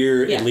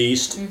mid-year Yeah. at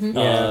least.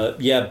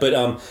 Yeah. But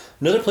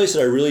another place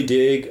that I really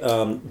dig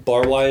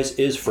bar-wise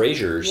is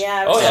Fraser's.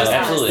 Yeah. I Oh, was yeah, just gonna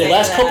absolutely. say The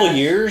last that. couple of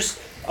years,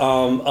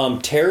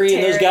 Terry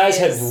and those guys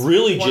have is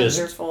really just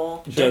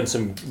wonderful. done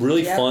some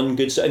really Yep. fun,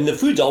 good stuff. And the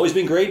food's always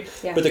been great,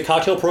 Yeah. but the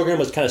cocktail program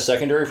was kind of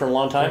secondary for a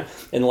long time.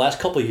 In the last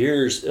couple of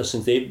years,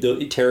 since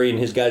Terry and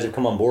his guys have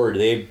come on board,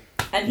 they've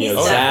And he's You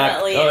know, Zach-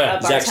 definitely oh, yeah.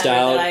 a Zach bartender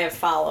Stout. that I have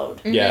followed.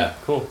 yeah.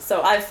 Cool.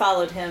 So I've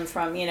followed him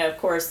from, of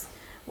course,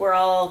 we're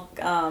all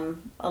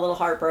a little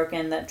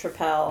heartbroken that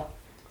Trappel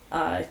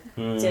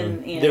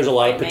didn't, There's a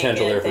lot of quite make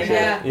potential it. there for They sure.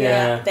 had-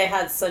 Yeah. They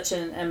had such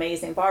an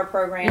amazing bar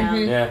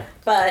program. Yeah.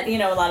 But,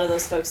 a lot of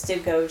those folks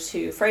did go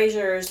to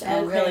Fraser's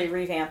and Okay. really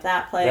revamp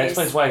that place. That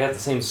explains why I got the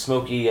same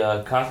smoky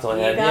cocktail I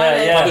You had. got yeah,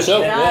 it. yeah, Probably so.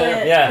 You got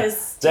it. yeah.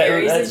 'Cause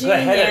Terry's That's a what I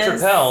had at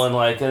genius. Trappel, and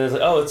it's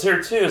like, oh, it's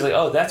here too. It's like,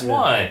 oh, that's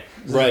why.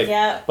 Right.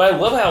 Yeah. But I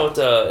love how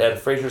at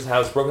Fraser's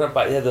House broken up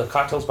by they had the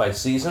cocktails by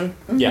season.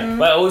 Yeah.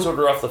 But I always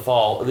order off the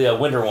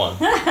winter one.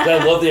 'Cause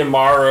I love the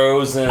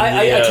Amaros and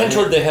I tend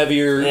toward the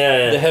heavier,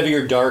 Yeah.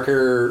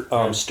 darker,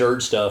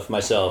 stirred stuff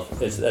myself.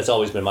 That's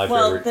always been my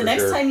Well, favorite. the for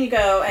next sure. time you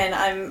go,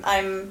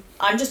 and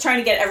I'm just trying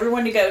to get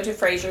everyone to go to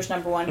Fraser's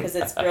 #1 because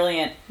it's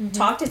brilliant.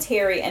 Talk to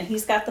Terry, and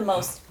he's got the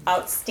most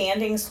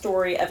outstanding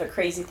story of a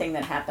crazy thing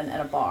that happened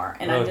at a bar,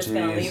 and I'm Oh, just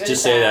going to geez. leave it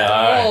Just at say that.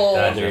 All right, Oh.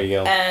 gotcha. There you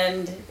go.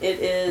 And it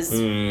is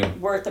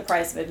worth the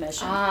price of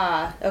admission.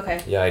 Ah, okay.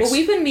 Yikes. Well,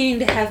 we've been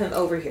meaning to have him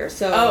over here,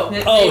 so.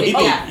 Oh. He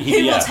will- yeah. He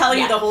yeah. will tell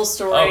you Yeah. the whole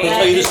story. Oh, He'll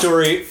tell you the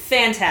story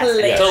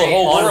Fantastic. Yeah. Tell the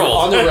whole on, world.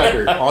 on the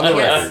record. On the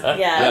Yes. record.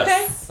 Yeah.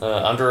 Okay.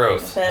 Under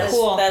oath.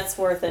 Cool. That's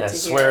worth it Yeah, to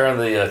swear hear. on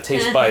the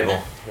Taste Bible.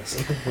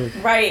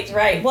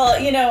 Right. Well,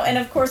 and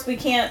of course we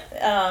can't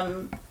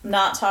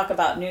not talk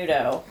about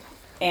Nudo.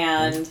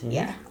 And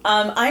Yeah.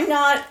 I'm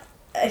not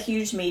a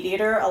huge meat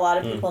eater. A lot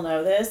of people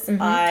know this.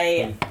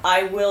 I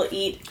will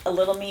eat a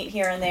little meat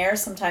here and there.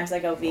 Sometimes I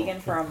go vegan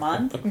for a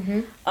month.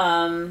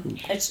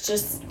 It's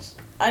just,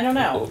 I don't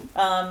know.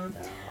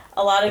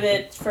 A lot of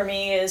it for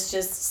me is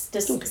just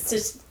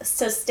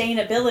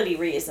sustainability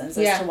reasons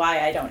as Yeah. to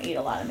why I don't eat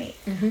a lot of meat.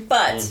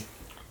 But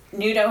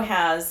Nudo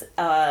has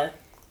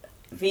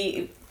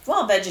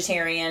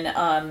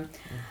vegetarian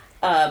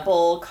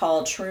bowl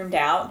called Shroomed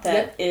Out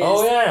that is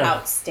Oh, yeah.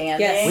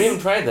 outstanding. Yes. We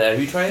haven't tried that.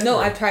 Have you tried it? No,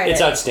 I've tried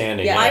It's it.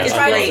 outstanding. Yeah, I it's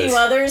tried great. a few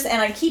others,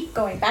 and I keep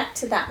going back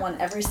to that one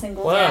every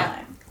single Wow.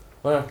 time.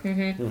 Well, I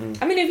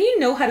mean, if you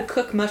know how to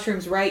cook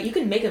mushrooms right, you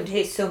can make them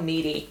taste so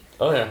meaty.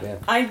 Oh yeah.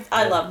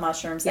 I love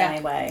mushrooms Yeah.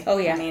 anyway. Oh,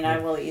 yeah. I mean, I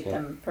will eat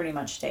them pretty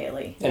much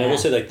daily. And I will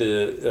say, like,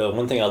 the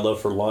one thing I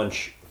love for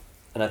lunch,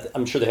 and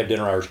I'm sure they have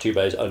dinner hours too,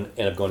 but I end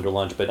up going to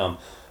lunch. But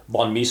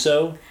bon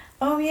miso,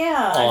 Oh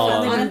yeah, I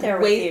finally went there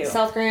with you.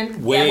 South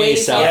Grand. way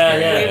south,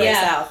 Way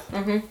Yeah.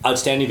 south.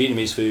 outstanding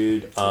Vietnamese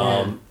food,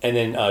 and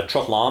then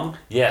truc lam.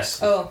 Yes.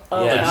 Oh.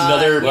 Yeah. God,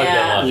 Another Like that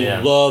yeah. one.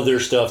 Yeah. love their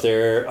stuff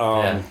there.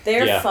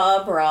 Their yeah.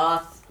 pho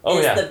broth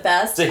is the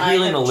best It's a I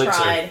healing have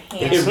elixir. tried.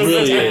 Hands It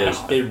really down. is.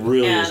 It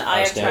really is And I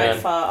have tried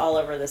outstanding. pho all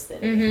over the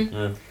city.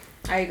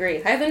 I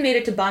agree. I haven't made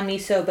it to banh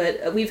miso,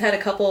 but we've had a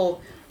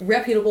couple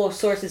reputable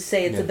sources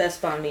say it's the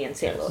best banh mi in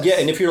St. Louis. Yeah,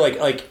 and if you're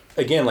like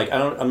again, like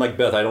I'm like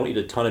Beth, I don't eat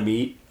a ton of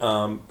meat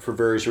for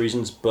various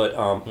reasons, but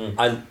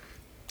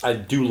I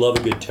do love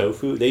a good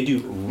tofu. They do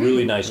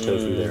really nice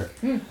tofu there.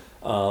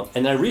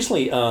 And I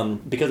recently,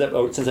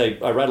 because since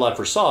I write a lot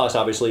for sauce,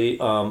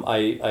 obviously,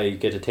 I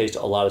get to taste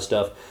a lot of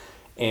stuff.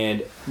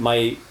 And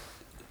my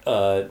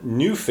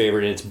new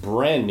favorite, and it's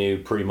brand new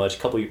pretty much, a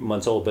couple of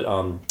months old, but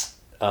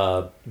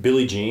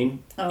Billie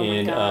Jean Oh my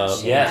in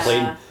gosh,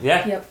 Clayton.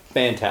 Yeah. Yep.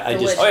 Fantastic.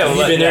 Delicious.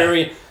 You've been there.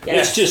 Yeah.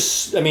 It's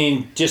just, I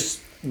mean,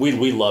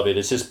 we love it.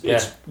 It's just,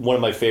 it's one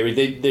of my favorite.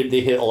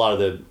 They hit a lot of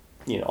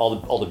the,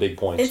 all the big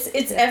points.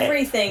 It's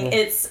everything.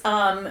 It's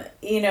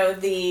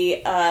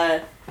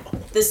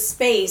the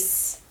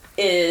space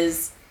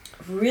is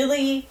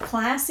really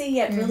classy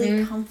yet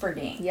really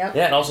comforting. Yep.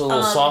 Yeah, and also a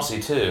little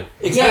saucy too.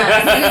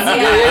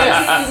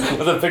 Yeah.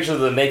 With a picture of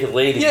the naked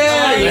lady.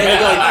 Yeah,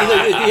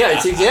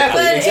 it's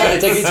exactly.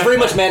 But It's very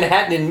much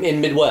Manhattan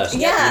in Midwest.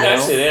 Yeah.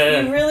 That's it,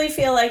 yeah. You really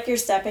feel like you're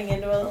stepping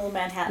into a little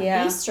Manhattan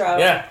Yeah. bistro.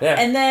 Yeah, yeah.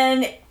 And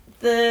then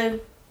the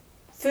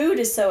food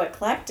is so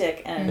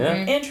eclectic and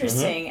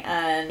interesting,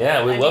 and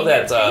Yeah, we I love mean,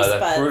 that, your taste that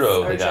buds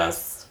Fruto are they got.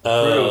 just-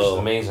 Fruito's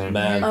amazing.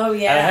 man. Oh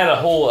yeah. And I had a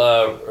whole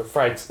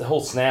whole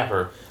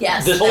snapper.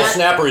 Yes. This whole that-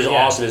 snapper is Yeah.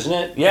 awesome, isn't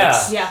it? Yeah.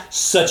 It's Yeah.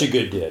 such a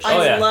good dish. I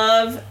Oh, yeah.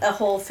 love a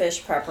whole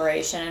fish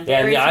preparation. And Yeah,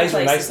 and very the few eyes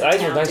were places nice. in Eyes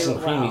were town nice do and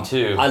it creamy well.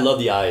 too. I love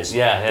the eyes.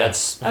 Yeah, yeah.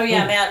 That's Oh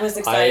yeah, Matt was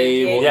excited.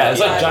 He ate Yeah, it's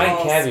the like giant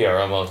eyeballs. caviar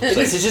almost. it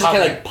is. It just kind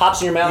of like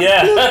pops in your mouth.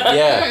 Yeah.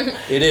 Yeah,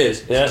 it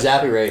is. Yeah. It's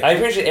exactly right. I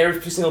appreciate every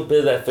single bit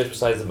of that fish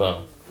besides the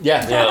bone.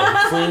 Yeah.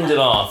 Yeah, cleaned it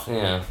off.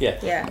 Yeah. Yeah.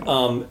 Yeah.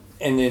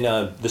 And then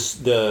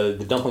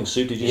the dumpling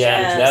soup. Did you Yeah,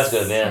 say? Yes.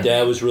 that's good. Yeah.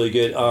 That was really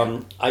good.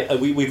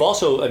 We've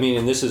also, I mean,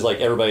 and this is like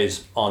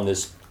everybody's on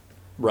this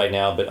right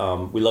now,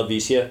 but we love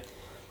Vicia.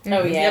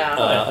 Oh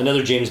yeah.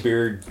 Another James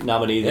Beard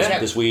nominee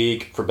this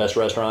week for best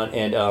restaurant,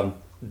 and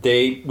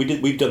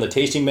we've done the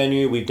tasting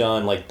menu, we've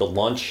done like the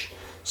lunch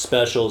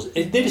specials.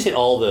 They just hit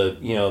all the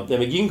I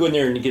mean, you can go in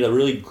there and get a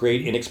really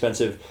great,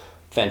 inexpensive,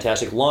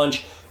 fantastic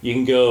lunch. You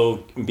can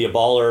go and be a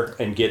baller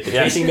and get the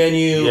tasting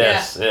menu.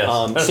 Yes,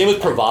 yes. Same with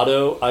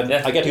Bravado. I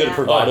got to go to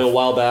Bravado a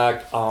while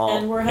back,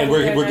 And we're and heading we're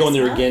there going next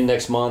there month. again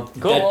next month.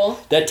 Cool.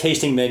 That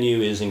tasting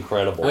menu is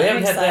incredible. We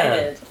haven't had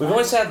excited. that. We've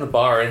only sat at the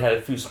bar and had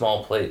a few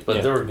small plates,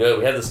 but they were good.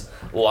 We had this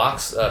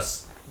lox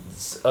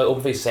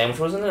open faced sandwich,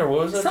 wasn't there? What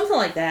was it? Something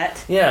like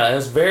that. Yeah, and it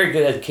was very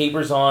good. It had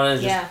capers on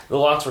it. Yeah. The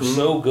lox were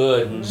so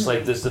good, and just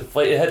like this,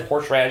 it had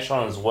horseradish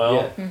on it as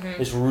well. Yeah.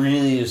 It's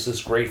really just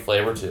this great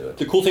flavor to it.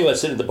 The cool thing about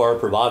sitting at the bar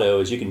at Bravado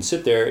is you can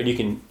sit there and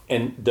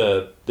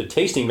the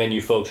tasting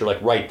menu folks are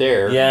like right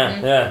there. Yeah,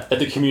 yeah. At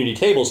the community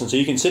tables, and so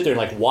you can sit there and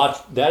like watch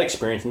that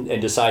experience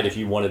and decide if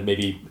you want to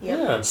maybe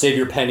Yeah. save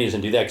your pennies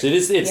and do that,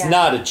 because it's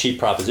not a cheap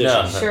proposition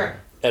No. Sure.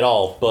 at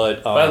all.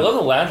 But But I love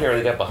the lounge area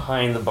they got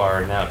behind the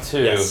bar now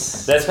too.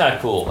 Yes. That's kind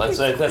of cool. That's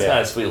kind of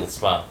a sweet little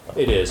spot.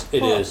 it is.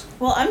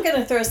 Well, I'm going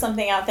to throw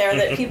something out there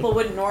that people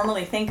wouldn't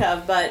normally think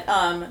of, but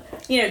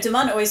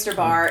Demont Oyster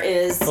Bar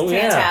is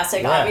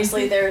fantastic. Yeah.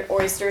 Obviously, their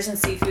oysters and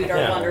seafood are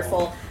Yeah.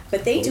 wonderful,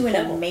 but they do an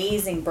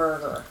amazing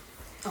burger.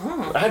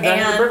 Oh. I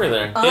had a burger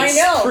there. I It's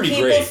know pretty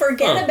people great.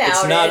 forget about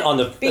It's it. not on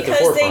the because at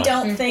the they forefront.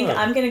 don't think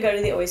I'm going to go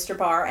to the oyster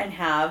bar and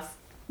have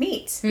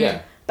meat. Yeah,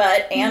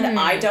 And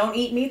I don't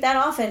eat meat that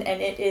often,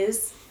 and it is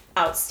it's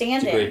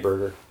outstanding. a great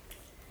burger.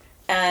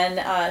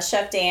 And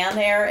Chef Dan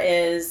there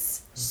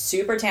is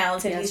super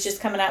talented. Yes. He's just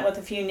coming out with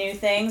a few new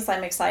things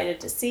I'm excited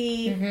to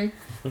see.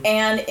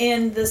 And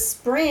in the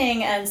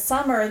spring and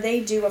summer,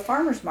 they do a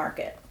farmer's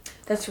market.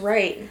 That's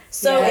right.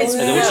 So Yeah. it's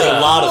And really which is a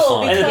lot of cool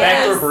fun. And the because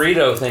backdoor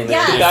burrito thing. there,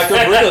 Yeah. too. Backdoor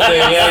burrito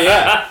thing.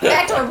 Yeah.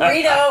 backdoor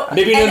burrito.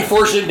 Maybe an and-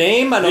 unfortunate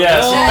name. I don't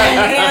Yes. know.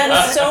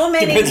 and so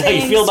many Depends how you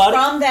things feel about it.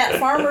 from that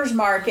farmer's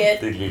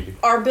market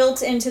are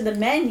built into the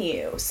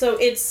menu. So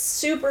it's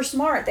super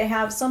smart. They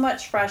have so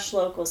much fresh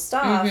local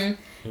stuff.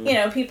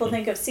 People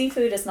think of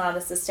seafood as not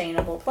a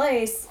sustainable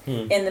place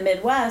in the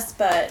Midwest,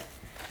 but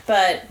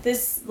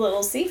this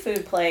little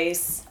seafood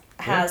place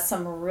has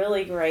some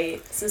really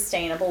great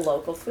sustainable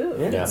local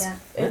food. Yeah.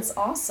 It's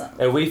awesome.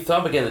 And we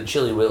thought again the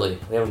Chili Willy.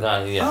 We haven't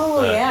gotten it yet.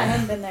 Oh but- yeah, I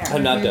haven't been there.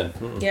 I'm not done.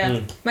 Mm-mm. Yeah.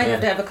 Might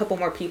have to have a couple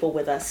more people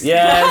with us.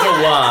 Yeah, it's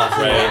a lot,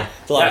 right?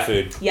 It's a lot of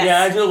food. Yes.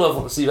 Yeah, I do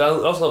love Steve. I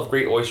also love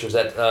great oysters.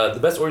 The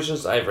best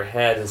oysters I ever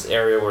had in this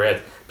area were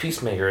at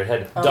Peacemaker. It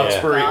had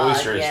Duxbury God,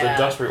 oysters. yeah.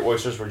 The Duxbury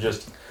oysters were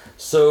just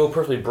so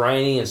perfectly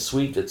briny and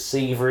sweet, it's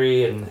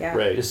savory and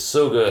Right. it's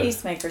so good.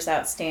 Peacemaker's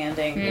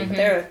outstanding.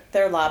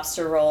 Their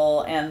lobster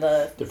roll and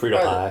the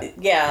Frito pie.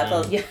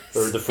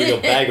 Or the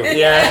Frito bag of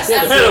Yeah,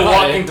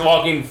 the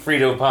walking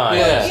Frito pie.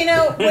 Yeah. You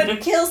know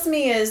what kills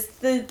me is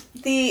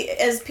the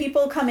as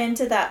people come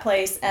into that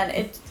place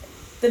and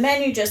the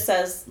menu just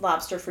says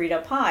lobster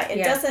Frito pie.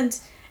 It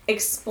doesn't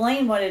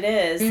explain what it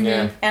is,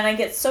 Yeah. and I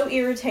get so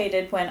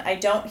irritated when I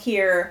don't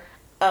hear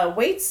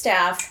wait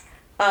staff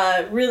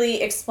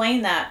really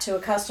explain that to a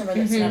customer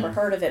that's never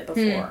heard of it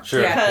before.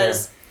 Sure.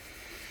 Because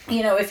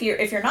you know, if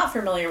you're not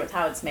familiar with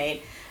how it's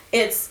made,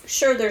 it's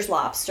sure there's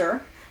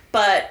lobster,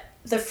 but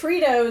the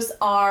Fritos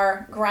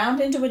are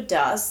ground into a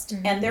dust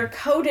and they're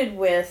coated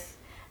with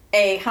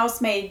a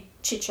house-made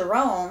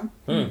chicharron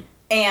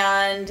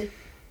and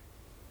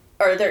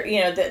or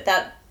they're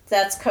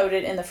that's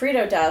coated in the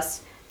Frito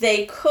dust.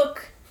 They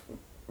cook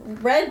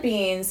red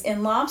beans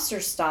in lobster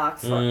stock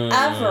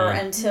forever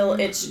until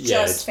it's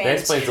just fantastic. That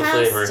explains the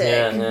flavor.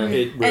 Yeah.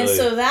 It really, And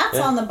so that's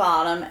on the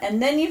bottom, and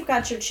then you've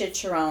got your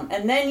chicharron,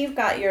 and then you've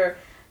got your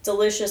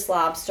delicious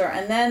lobster,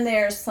 and then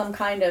there's some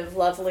kind of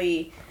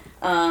lovely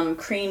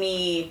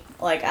creamy,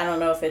 like I don't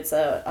know if it's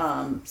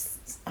a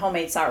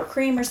homemade sour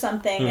cream or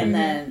something, and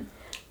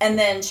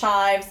then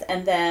chives,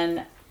 and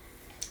then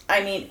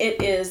I mean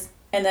it is,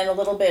 and then a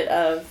little bit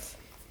of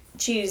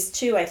cheese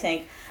too, I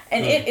think.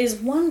 And it is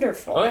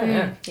wonderful. Oh,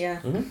 yeah. Yeah.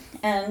 Mm-hmm.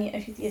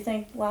 And you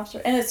think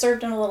lobster, and it's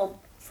served in a little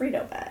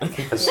Frito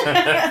bag.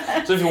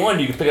 So if you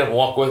wanted, you could pick it up and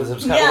walk with it.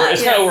 It's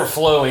kind of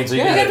overflowing, so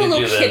you Yeah, can got a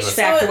little do kitsch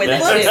that. factor with it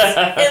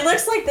too. It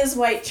looks like this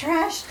white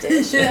trash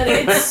dish, but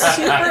it's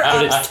super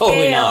But it's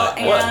totally upscale, not.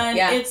 and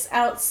it's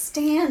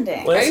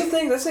outstanding. Well, that's the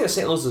thing that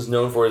St. Louis is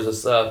known for is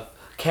this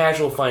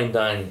casual fine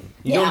dining.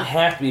 You don't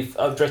have to be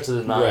dressed to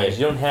the nines. Right.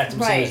 You don't have to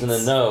be someone in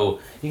the know.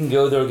 You can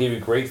go there and give you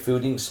great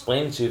food. You can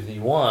explain it to you if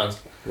you want.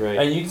 Right.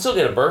 And you can still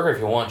get a burger if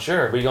you want,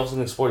 sure, but you also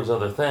can explore these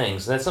other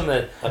things. And that's something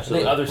that I Absolutely.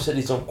 think other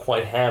cities don't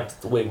quite have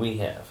the way we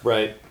have.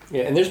 Right.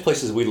 Yeah, and there's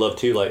places we love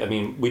too. Like, I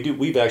mean,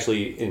 we've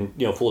actually, in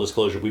full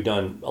disclosure, we've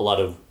done a lot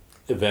of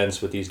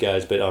events with these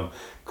guys, but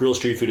Grill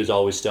Street Food is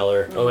always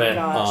stellar. Oh, yeah.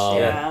 Gosh,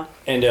 yeah.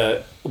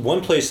 And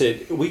one place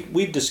that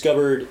we've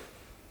discovered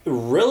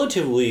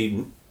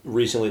relatively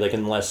recently, like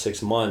in the last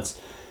 6 months,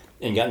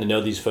 and gotten to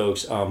know these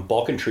folks,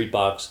 Balkan Treat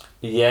Box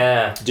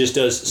Yeah. just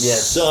does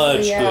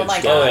such good Oh my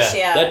stuff. gosh,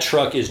 yeah. That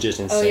truck is just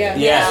insane. Oh yeah.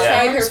 Yeah. I tried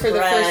her Farmer's for the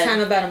first bread time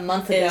about a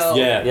month ago.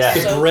 Yeah. Yeah. The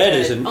So bread good.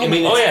 is, I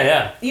mean, Oh, it's,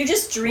 yeah. You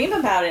just dream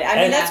about it. I mean,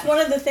 And- that's one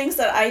of the things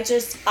that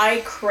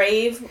I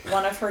crave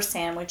one of her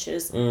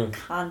sandwiches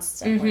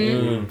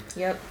constantly.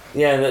 Yep.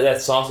 Yeah, and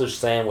that sausage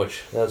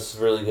sandwich, that's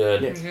really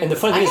good. And the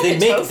funny I thing is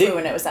had they the make tofu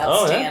and it was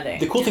outstanding.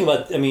 the cool thing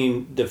about, I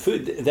mean, the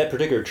food, that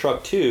particular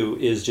truck too,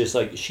 is just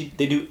like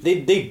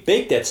they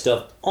bake that stuff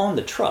on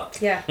the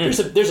truck. Yeah. There's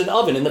an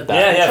oven in the back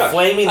of the Yeah, truck.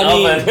 flaming I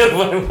mean,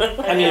 oven.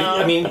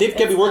 I mean, they've got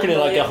to be It's working in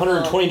like a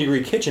unbelievable.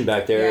 120-degree kitchen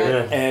back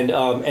there, Yeah. and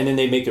then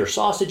they make their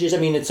sausages. I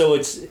mean, it's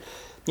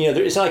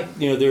it's not like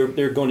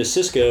they're going to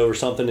Cisco or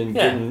something and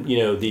getting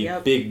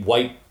the big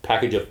white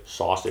package of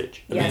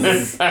sausage. I mean,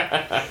 Yes.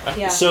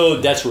 Yeah. so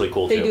that's really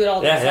cool They too. do it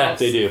all Yeah, themselves.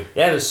 They do.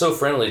 Yeah, they're so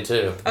friendly,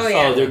 too. Oh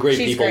yeah. Oh, they're great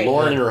She's people. great.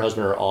 Lauren and her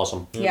husband are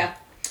awesome. Yeah.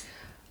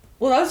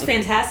 Well, that was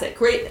fantastic.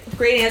 Great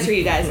answer,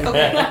 you guys.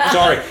 Okay.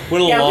 Sorry, went a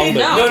little Yeah, long, we- but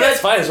No, that's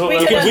fine. It's what We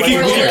we could-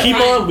 could keep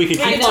on. We could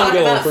We keep could on talk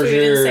going about for food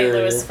in sure. St.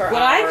 Louis for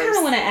What I hours. kind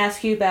of want to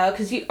ask you about,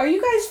 because are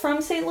you guys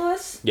from St.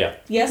 Louis? Yeah.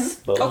 Yes.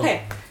 Both.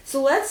 Okay.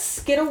 So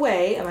let's get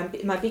away.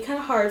 It might be kind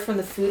of hard from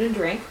the food and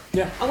drink.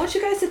 Yeah. I want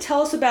you guys to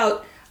tell us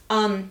about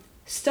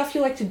stuff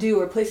you like to do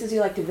or places you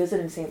like to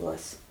visit in St.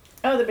 Louis.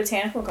 Oh, the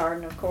Botanical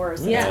Garden, of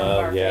course. Yeah. That's one of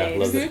our Yeah.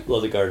 faves.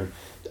 Love the garden.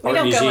 We Art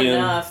don't go museum.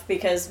 enough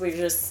because we're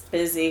just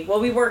busy. Well,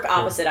 we work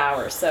opposite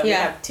hours, so we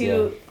Yeah. have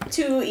two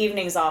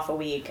evenings off a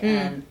week,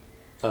 and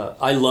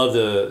I love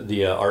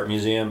the art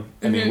museum.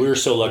 I mean, we're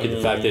so lucky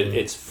the fact that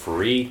it's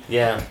free.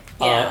 Yeah.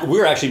 Yeah.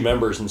 We're actually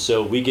members, and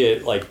so we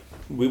get like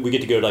we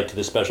get to go to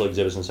the special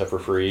exhibits and stuff for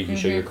free. You can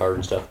show your card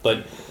and stuff.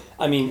 But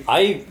I mean,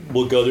 I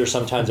will go there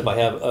sometimes if I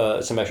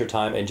have some extra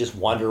time and just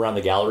wander around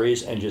the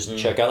galleries and just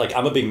check out. Like,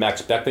 I'm a big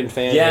Max Beckman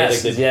fan.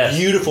 Yes, Like the yes.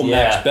 beautiful Yeah,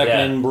 Max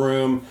Beckman yeah.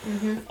 room.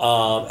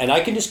 And I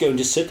can just go and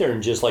just sit there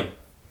and just kind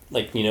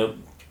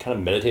of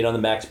meditate on the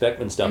Max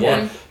Beckman stuff.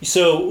 Yeah.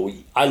 So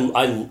I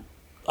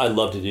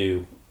love to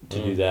do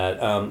that.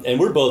 And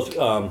we're both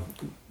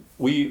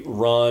we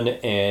run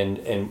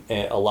and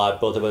a lot,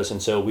 both of us, and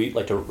so we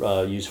like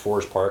to use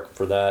Forest Park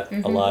for that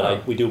a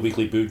lot. We do a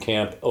weekly boot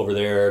camp over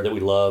there that we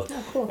love.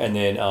 Oh, cool. And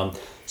then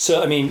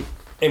so I mean,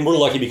 and we're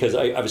lucky because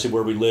obviously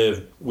where we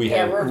live, we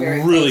have we're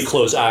very really close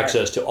close to there.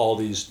 access to all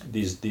these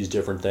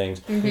different things.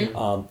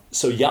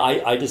 So yeah,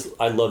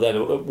 I love that.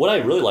 What I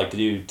really like to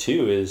do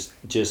too is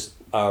just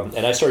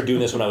and I started doing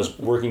this when I was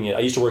I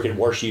used to work at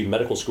WashU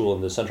Medical School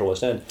in the Central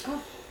West End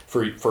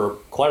for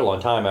quite a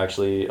long time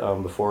actually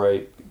before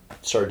I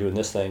started doing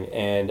this thing.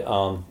 And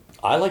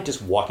I like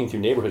just walking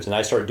through neighborhoods, and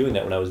I started doing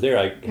that when I was there.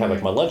 I had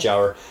like my lunch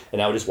hour,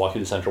 and I would just walk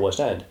through the Central West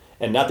End,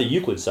 and not the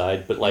Euclid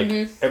side, but like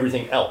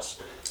everything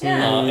else.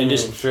 and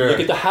just look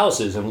at the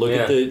houses and look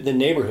at the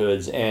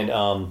neighborhoods and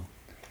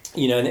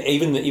you know, and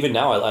even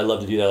now I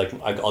love to do that.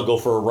 Like I'll go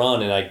for a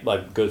run and I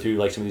go through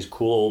like some of these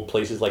cool old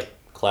places like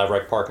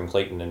Claverack Park in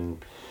Clayton,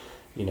 and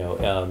you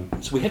know,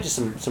 so we had just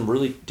some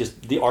really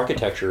just the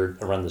architecture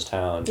around this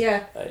town.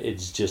 Yeah,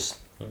 it's just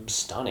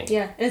stunning.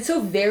 Yeah, and it's so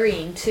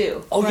varying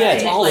too. Oh yeah,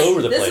 it's all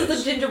over the place. This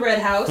is the gingerbread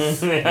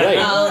house. Right.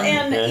 Well,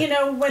 and you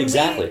know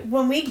exactly.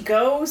 when we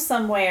go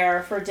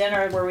somewhere for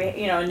dinner where we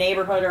a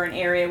neighborhood or an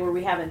area where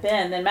we haven't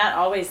been, then Matt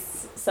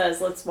always says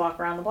let's walk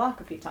around the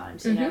block a few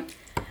times. You know,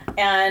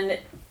 and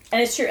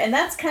it's true, and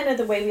that's kind of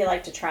the way we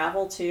like to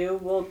travel too.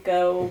 We'll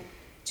go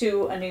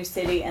to a new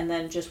city and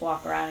then just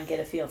walk around and get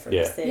a feel for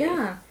the city.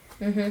 Yeah.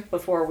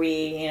 Before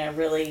we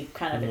really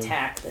kind of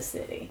attack the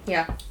city.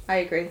 Yeah, I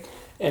agree.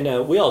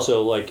 And we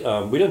also like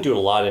we don't do it a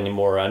lot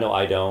anymore. I know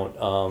I don't,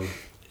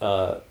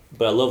 but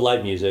I love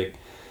live music.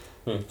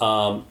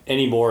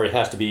 Anymore, it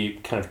has to be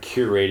kind of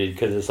curated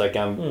because it's like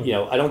I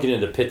don't get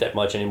into the pit that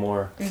much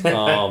anymore. Once in a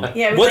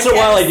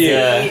while I do.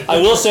 Yeah. I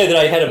will say that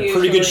I had a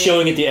pretty good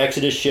showing at the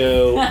Exodus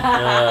show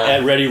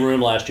at Ready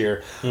Room last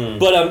year.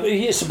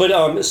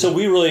 So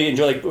we really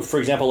enjoy, like, for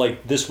example,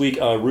 like this week,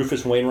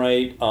 Rufus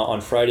Wainwright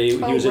on Friday, he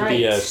was at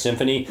the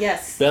Symphony.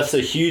 Yes. Beth's a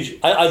huge,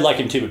 I like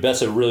him too, but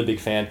Beth's a really big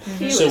fan.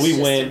 So we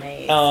went.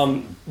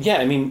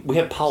 I mean, we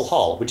have Powell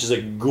Hall, which is a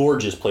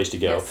gorgeous place to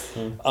go,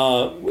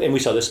 and we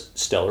saw this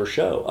stellar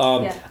show.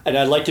 And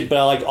I'd like to, but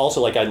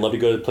I'd love to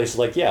go to places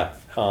like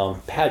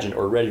Pageant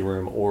or Ready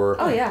Room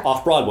or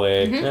off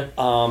Broadway.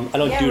 I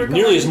don't do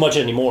nearly as much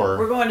anymore.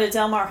 We're going to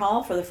Delmar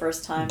Hall for the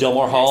first time.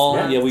 Delmar Hall,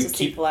 we keep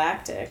see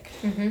Galactic.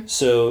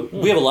 So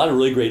we have a lot of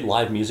really great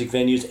live music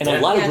venues and a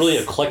lot of really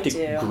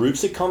eclectic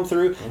groups that come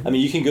through. I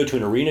mean, you can go to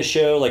an arena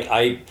show. Like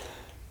I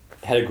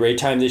had a great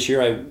time this year.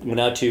 I went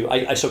out to,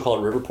 I still call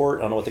it Riverport.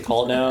 I don't know what they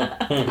call it now.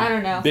 I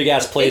don't know. Big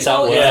ass place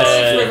out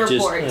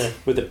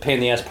west. With the pain in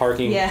the ass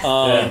parking.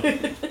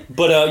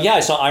 But I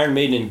saw Iron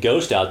Maiden and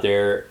Ghost out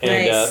there.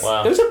 And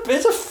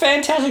it's a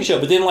fantastic show.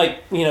 But then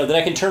then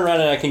I can turn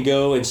around and I can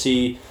go and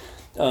see,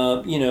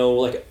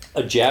 like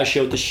a jazz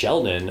show at the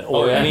Sheldon.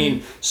 Or I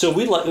mean, so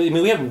we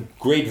have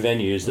great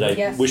venues that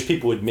I wish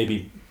people would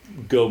maybe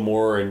go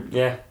more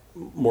and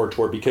more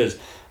toward, because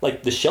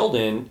like the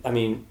Sheldon, I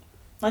mean,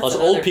 that's us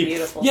old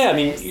people, I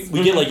mean,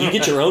 we get you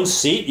get your own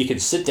seat, you can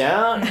sit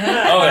down.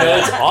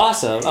 It's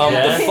awesome.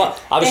 Obviously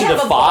they have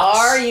the a Fox,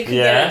 bar, you can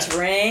get a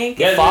drink.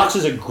 The Fox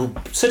is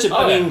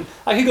I mean,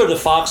 I could go to the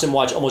Fox and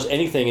watch almost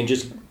anything and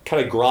just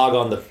kind of grog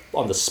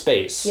on the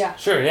space. Yeah,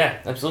 sure,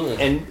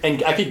 absolutely.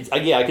 And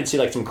I could see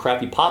like some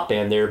crappy pop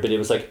band there, but it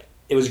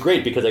was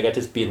great because I got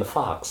to be in the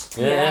Fox.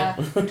 Yeah,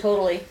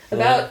 totally.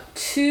 About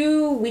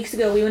 2 weeks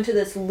ago, we went to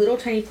this little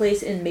tiny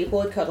place in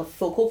Maplewood called a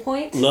Focal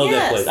Point. Love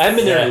that place. I haven't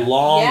been there in a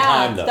long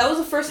time, though. That was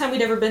the first time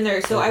we'd ever been there.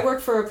 So I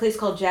worked for a place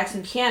called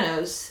Jackson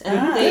Pianos,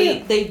 and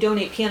they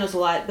donate pianos a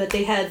lot, but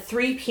they had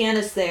 3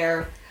 pianists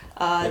there.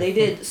 They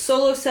did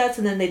solo sets,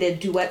 and then they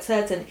did duet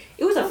sets, and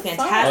it was a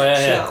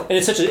fantastic show. And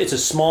it's a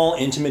small,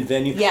 intimate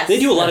venue. Yes. They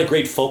do a lot of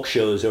great folk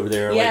shows over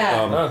there.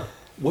 Yeah.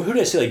 Like, who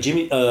did I say? Like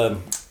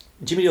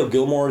Jimmy Dale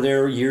Gilmore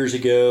there years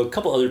ago, a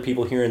couple other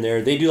people here and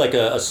there. They do like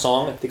a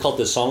song, they call it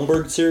the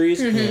Songbird series.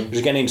 There's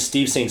a guy named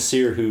Steve St.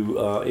 Cyr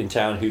who in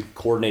town who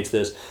coordinates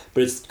this,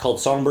 but it's called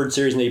Songbird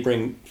series, and they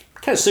bring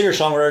kind of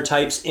singer-songwriter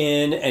types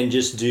in and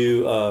just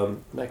do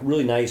like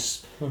really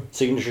nice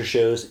signature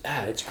shows.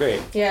 It's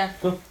great. Yeah.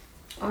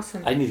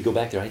 Awesome. I need to go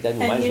back there. I haven't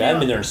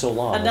been there in so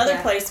long. Another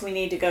place we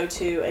need to go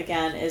to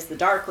again is the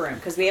Dark Room,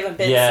 because we haven't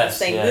been since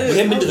they moved. We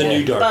haven't been to the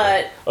new Dark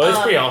Room. But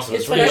it's pretty awesome.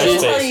 It's really nice nice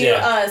space. space.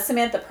 Tell you,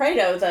 Samantha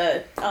Prado,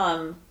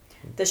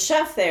 the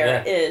chef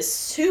there, is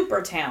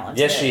super talented.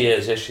 Yes, she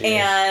is.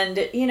 And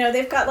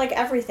they've got like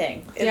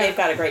everything. Yeah. They've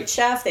got a great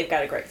chef. They've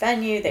got a great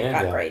venue. They've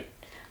got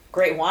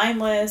great wine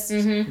list.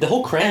 The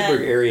whole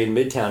Kransburg area in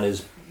Midtown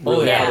is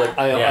really public.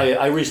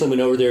 I recently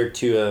went over there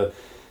to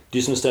do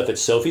some stuff at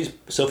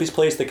Sophie's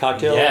Place, the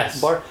cocktail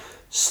bar.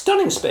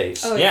 Stunning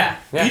space. Oh, yeah.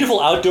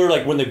 Beautiful outdoor,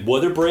 like when the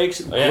weather breaks.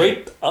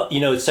 Great,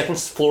 second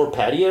floor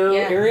patio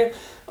area.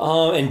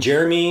 And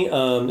Jeremy,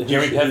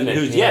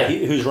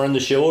 who's running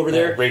the show over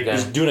there. Great guy.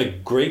 He's doing a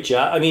great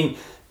job. I mean,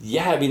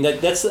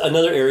 that's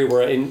another area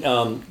where in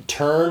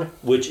Turn,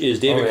 which is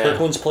David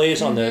Kirkland's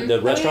place on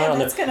the restaurant.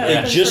 That's going to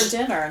open for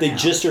dinner. They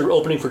just are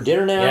opening for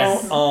dinner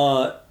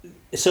now.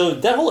 Yes. So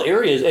that whole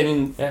area is. I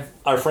mean,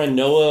 our friend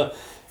Noah.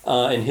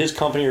 And his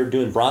company are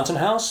doing Bronson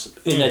House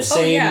in that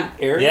same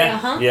area.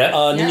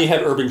 And then you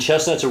have Urban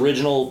Chestnut's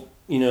original,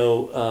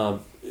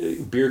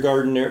 beer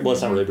garden there. Well,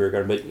 it's not really a beer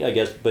garden, but I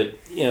guess,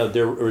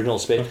 their original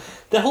space.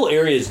 That whole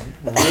area is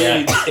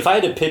really, if I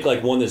had to pick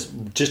like one that's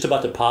just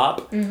about to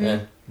pop,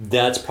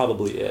 that's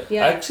probably it.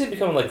 Yeah. I actually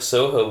becoming like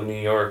Soho, New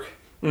York.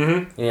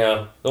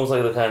 Almost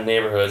like the kind of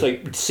neighborhood. It's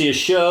like see a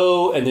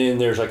show, and then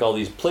there's like all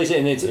these places,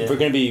 and it's going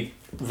to be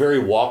very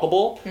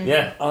walkable.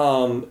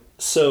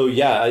 So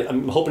yeah,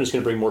 I'm hoping it's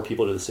going to bring more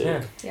people to the city.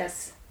 Yeah.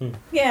 Yes.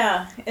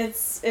 Yeah,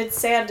 it's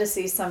sad to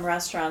see some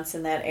restaurants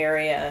in that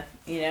area,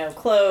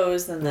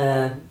 close and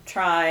then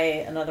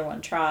another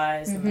one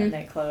tries and then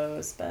they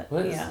close. But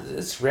Well, yeah.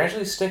 it's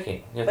gradually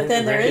sticking. But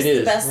then there is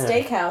the best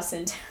steakhouse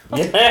in town.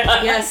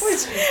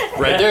 Yes.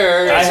 Right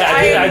there.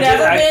 I've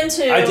never been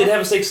to. I did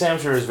have a steak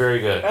sandwich. It was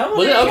very good. Oh,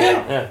 Was it? there you Okay.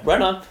 go. Yeah.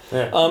 Right on.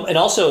 Yeah. And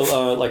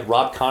also, like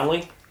Rob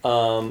Connolly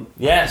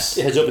Yes.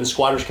 has opened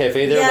Squatters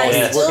Cafe there Yeah, while I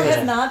he's still working.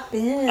 have not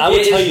been. I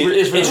would It tell is- you,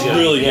 it's it's really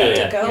really good.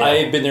 good. Yeah, yeah.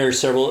 I've been there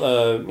several,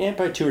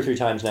 probably 2 or 3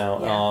 times now,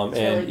 Yeah, it's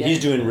and really good. he's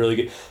doing really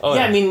good. Oh,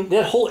 yeah, yeah. I mean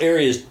that whole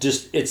area is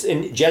just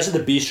and Jazz at the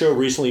Bistro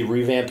recently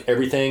revamped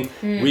everything,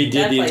 redid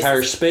That the place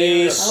entire is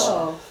space.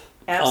 Oh,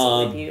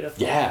 absolutely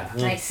beautiful. Yeah,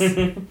 Nice.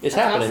 it's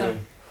happening. awesome.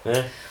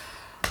 Yeah.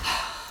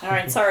 All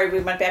right, sorry,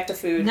 we went back to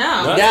food.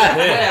 No. Yeah.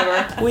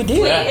 Whatever. We did.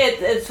 Yeah.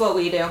 It's what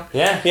we do.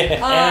 Yeah.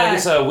 And I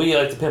guess we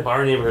like to pimp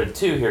our neighborhood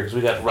too here because we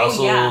got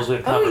Russell's, yeah. we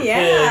got Oh Copper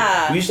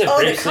yeah. Pig. We used to have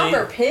the Grapeseed.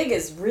 Copper Pig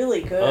is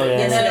really good. Oh, yeah. And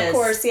Yes, then it of is.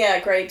 course,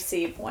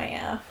 Grapeseed.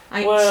 Wow.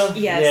 Well,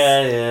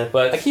 yes. yeah, I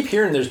but keep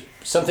hearing there's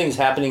some things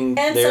happening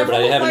And there, but I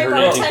several of haven't my heard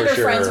anything bartender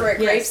for friends sure. were at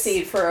Yes.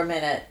 Grapeseed for a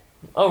minute.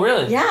 oh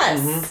really?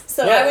 Yes.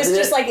 So Yeah, I was it-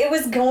 just like, it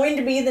was going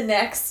to be the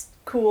next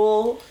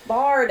cool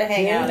bar to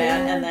hang out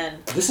at, and then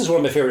This is one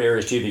of my favorite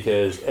areas too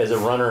because as a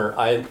runner,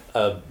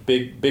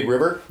 Big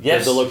River.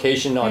 Yes. The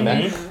location on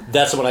Mac.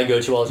 That's the one I go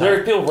to all the There are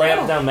time. people right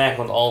up down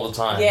Macklin all the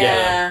time.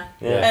 yeah.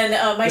 Yeah.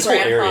 And my This whole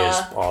area is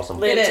grandpa awesome.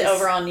 lived It is.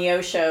 over on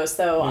Neosho,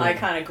 so I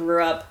kind of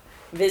grew up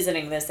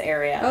visiting this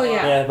area. Oh,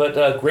 yeah. Yeah, but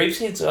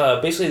Grapeseed's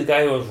basically the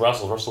guy who owns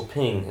Russell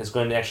Ping, is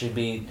going to actually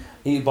be.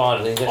 He bought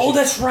it. He's actually,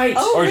 that's right.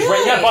 Oh, Or he's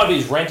really? not bought it,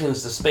 he's renting the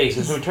space.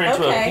 It's going to turn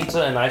into Okay. a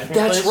pizza and ice cream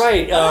That's place.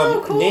 right.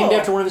 Oh, cool. Named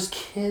after one of his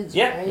kids.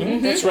 Yeah. Right?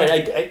 Mhm. That's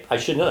right. I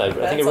should know that. I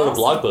think I That's wrote a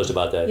blog awesome. post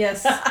about that.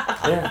 Yes.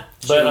 Yeah.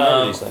 Should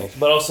remember these things.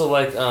 But also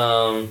like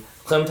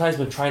sometimes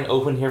been trying to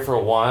open here for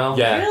a while.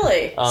 Yeah.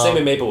 Really? Same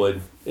in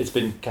Maplewood. It's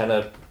been kind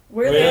of.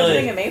 Where are they Really?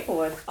 opening in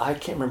Maplewood? I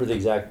can't remember the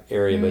exact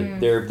area, but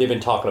they've been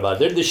talking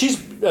about it.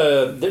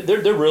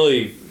 They're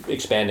really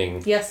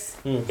expanding Yes.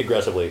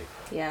 aggressively.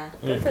 Yeah.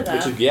 Good for them.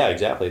 Which is, yeah,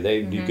 exactly.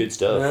 They do good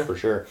stuff Yeah. for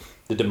sure.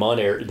 The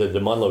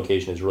Demond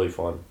location is really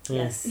fun.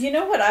 Yes. You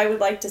know what I would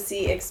like to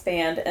see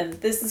expand, and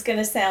this is going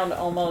to sound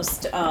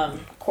almost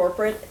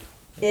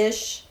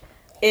corporate-ish,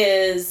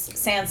 is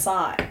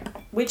Sansai,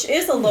 which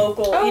is a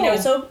local. Oh.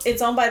 So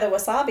it's owned by the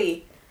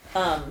Wasabi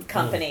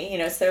company.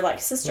 It's their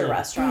sister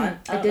restaurant.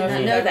 I don't did know not if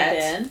you've know ever that.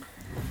 been,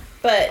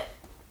 but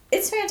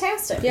it's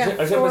fantastic. Yeah.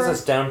 I think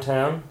that's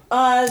downtown.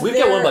 We've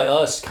got one by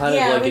us, kind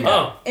Yeah, of we've like.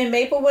 got in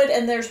Maplewood,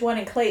 and there's one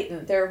in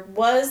Clayton. There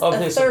was Oh, a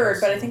there's third,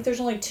 some- but I think there's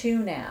only 2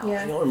 now.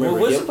 Yeah. I don't Well, remember.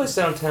 what's Yep. the place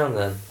downtown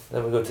then?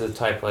 Then we go to the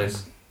Thai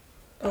place.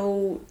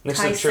 Oh, Next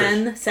to the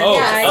Tyson. church. Oh,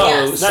 Yeah,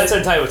 oh, yes.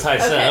 not Thai with Thai.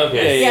 Okay.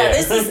 Okay. Yeah, Yeah,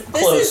 this is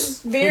Close.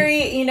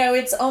 very.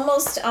 It's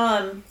almost.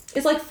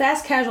 It's like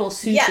fast casual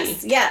sushi.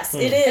 Yes,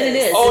 it is. And it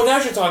is. Oh, now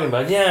what you're talking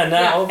about. Yeah, now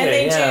Yeah, okay, And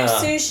they yeah.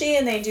 do sushi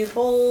and they do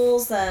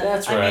bowls and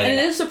That's I right. mean, And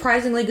it is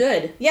surprisingly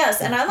good.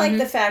 yes, and I like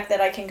the fact that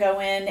I can go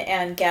in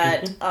and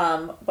get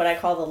what I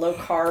call the low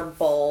carb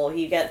bowl.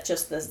 You get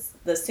just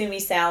the sumi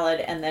salad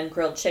and then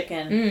grilled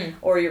chicken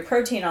or your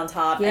protein on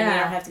top, and you Yeah.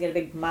 don't have to get a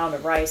big amount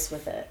of rice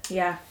with it.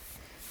 Yeah.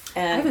 I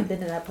And haven't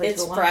been to that place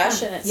it's in a long fresh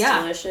time. and it's yeah,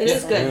 delicious. It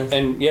is good.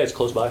 And yeah, it's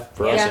close by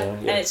for us. Yeah.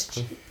 and it's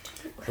cheap.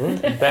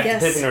 Back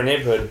Yes. to Pip in our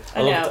neighborhood.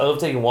 I I know. love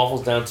taking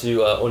waffles down to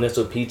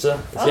Onesto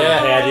Pizza. It's Yeah.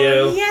 on the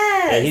patio.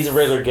 Yes. Yeah, he's a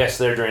regular guest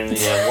there during the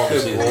waffle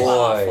Good season. boy.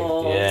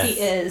 Waffles. Yeah. He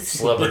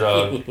is. Lover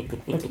dog.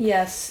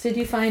 Yes. Did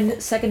you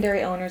find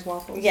secondary owners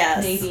waffles?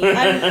 Yes. Maybe.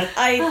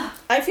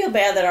 I feel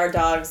bad that our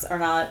dogs are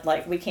not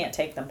we can't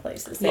take them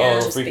places. They Yeah.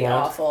 would just be freaking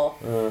out. awful.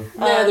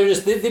 Nah, they're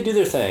just they do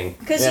their thing.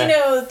 Because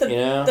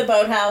Yeah. the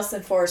boathouse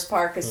in Forest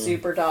Park is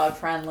super dog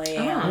friendly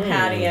on the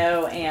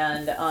patio,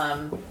 and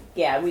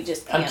we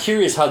just can't. I'm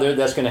curious how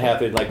that's going to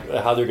happen. Like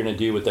how they're going to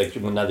do with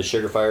when now the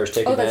sugar fire is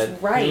taking Oh, that's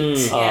that. right.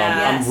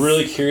 Yeah. I'm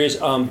really curious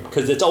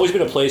because it's always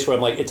been a place where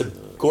I'm like, it's a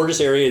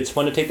gorgeous area. It's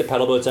fun to take the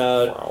pedal boats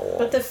out.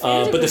 But the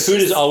food, But the was food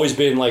has just- always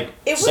been like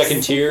it was-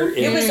 second tier.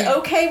 It was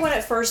okay when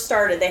it first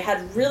started. They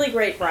had really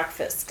great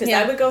breakfast because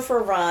Yeah. I would go for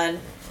a run,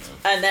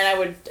 and then I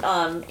would,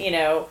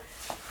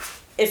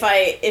 if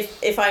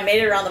I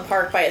made it around the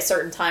park by a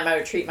certain time, I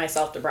would treat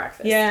myself to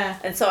breakfast. Yeah.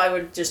 And so I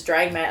would just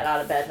drag Matt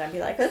out of bed and I'd be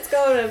like, let's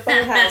go to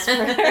Boathouse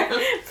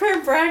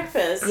for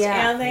breakfast.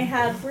 Yeah. And they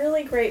had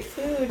really great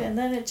food, and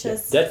then it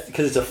just That's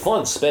because it's a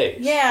fun space.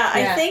 Yeah,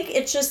 Yeah. I think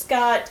it just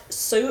got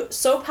so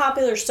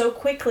popular so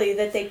quickly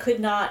that they could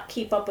not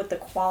keep up with the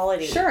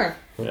quality. Sure.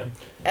 Yeah.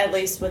 At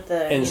least with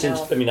the And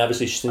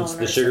obviously since the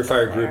owners Sugar of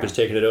Fire the Group bar. has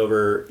taken it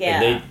over,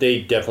 Yeah. and they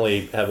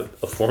definitely have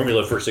a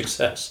formula for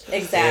success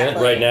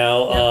exactly right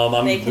now. Yep.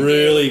 I'm They can do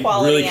really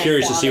quality and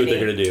curious to see what they're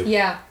quantity. going to do.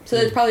 Yeah. So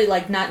it's probably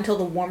not until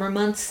the warmer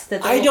months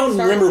that I they'll don't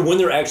start? remember when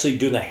they're actually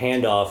doing the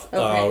handoff,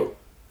 Okay.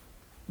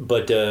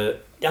 but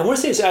I want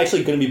to say it's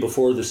actually going to be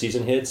before the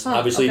season hits, Huh,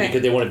 obviously, okay.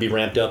 because they want to be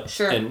ramped up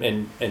Sure.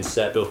 and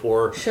set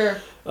before Sure.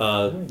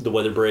 the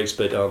weather breaks.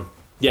 But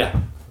yeah,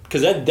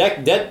 because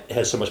that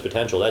has so much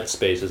potential. That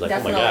space is like,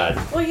 Definitely. oh my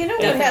god. Well, you know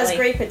what Definitely. has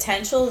great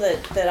potential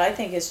that I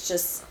think is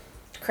just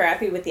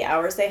crappy with the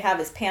hours they have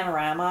is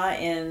Panorama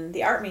in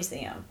the Art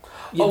Museum.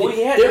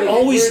 They're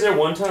always we were there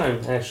one time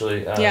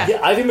actually. Yeah. Yeah,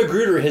 Ivy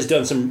Magruder has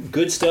done some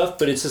good stuff,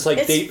 but it's just like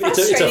it's a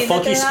frustrating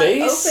funky that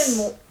they're space.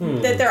 not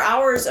open, that their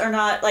hours are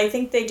not. I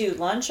think they do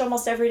lunch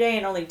almost every day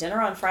and only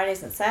dinner on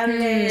Fridays and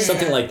Saturdays.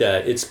 Something like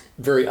that. It's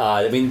very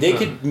odd. I mean, they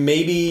could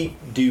maybe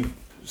do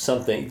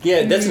something.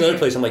 Yeah, that's another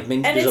place. I'm like,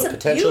 maybe And there's it's a a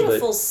potential,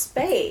 beautiful but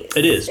space.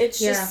 It is.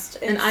 It's Yeah. just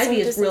And it's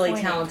Ivy so is really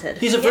disappointing. talented.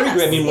 he's a very Yes,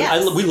 great. I mean,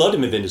 yes. we loved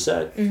him at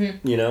Vindiset.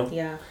 Mm-hmm. You know.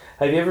 Yeah.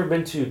 Have you ever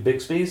been to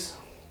Bixby's?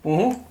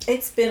 Mm-hmm.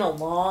 It's been a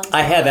long time.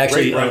 I have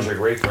actually.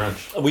 Great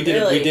brunch. We did.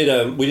 Really?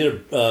 We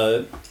did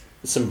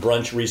some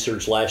brunch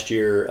research last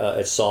year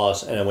at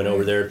Sauce, and I went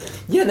over there.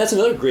 Yeah, and that's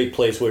another great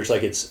place where it's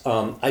like it's.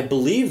 I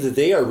believe that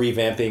they are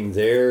revamping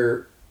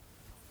their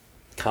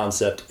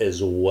concept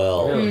as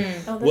well. Really? Oh,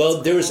 that's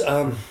Well, there was,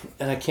 cool.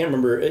 and I can't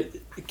remember.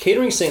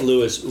 Catering St.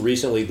 Louis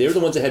recently, they were the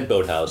ones that had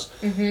Boathouse.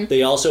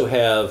 They also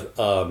have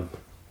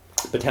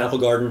Botanical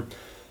Garden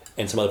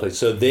and some other places.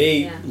 So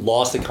they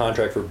lost the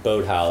contract for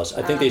Boathouse.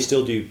 I think they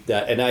still do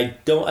that. And I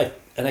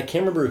can't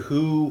remember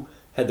who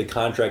had the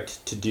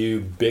contract to do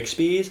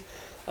Bixby's.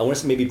 I want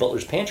to say maybe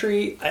Butler's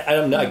Pantry. I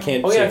don't know. I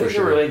can't Oh say yeah, I for think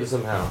they're sure. related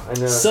somehow. I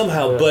know.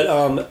 Somehow,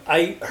 but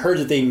I heard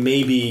that they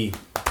may be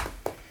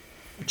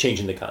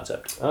changing the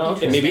concept. Oh,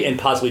 okay. And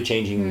possibly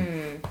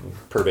changing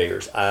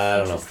purveyors. I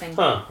don't know. Interesting.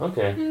 Huh.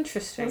 Okay.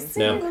 Interesting.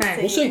 No. Okay.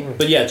 We'll see.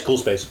 But yeah, it's a cool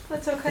space.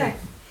 That's okay.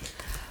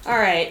 All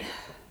right.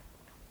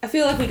 I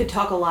feel like we could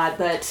talk a lot,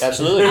 but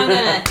Absolutely.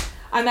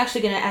 I'm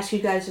actually gonna ask you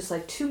guys just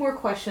like 2 more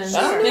questions.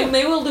 Sure.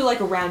 Maybe we'll do like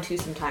a round 2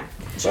 sometime.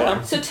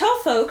 Sure. So tell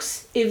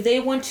folks if they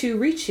want to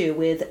reach you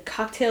with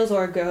cocktails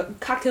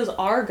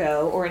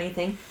Argo or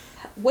anything.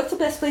 What's the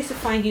best place to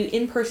find you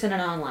in person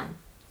and online?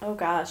 Oh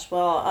gosh.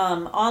 Well,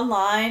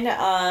 online,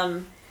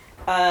 our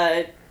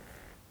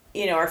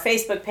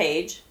Facebook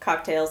page,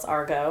 Cocktails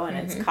Argo, and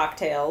it's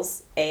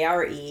Cocktails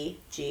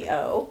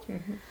AREGO.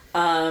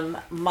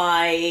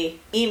 My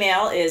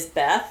email is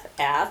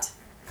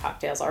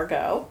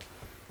Beth@cocktailsargo.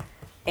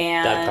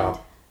 And .com.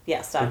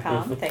 yes,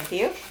 .com. Thank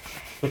you.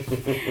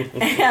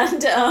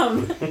 And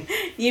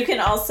you can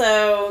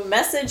also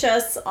message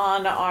us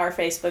on our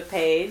Facebook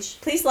page.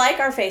 Please like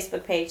our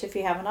Facebook page if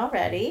you haven't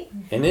already.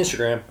 And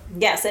Instagram.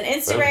 Yes, and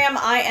Instagram,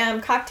 I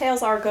am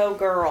Cocktails Argo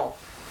Girl.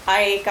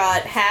 I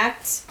got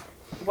hacked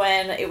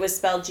when it was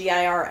spelled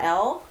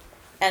GIRL,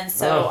 and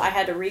so I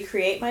had to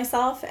recreate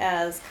myself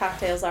as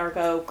Cocktails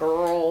Argo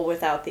Girl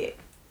without the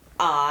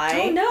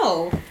I. Oh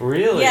no.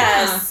 Really?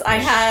 Yes, I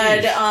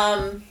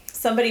had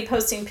somebody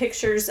posting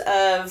pictures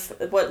of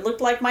what looked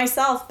like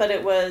myself, but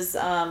it was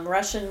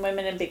Russian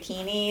women in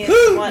bikinis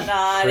and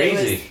whatnot.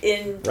 Crazy.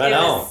 It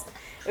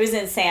was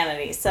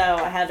insanity. So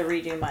I had to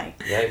redo my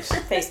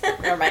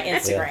Facebook or my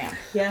Instagram.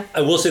 Yeah.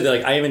 I will say that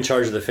like I am in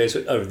charge of the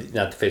Facebook,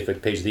 not the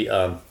Facebook page,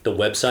 the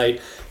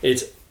website.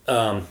 It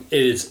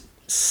is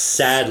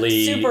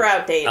sadly Super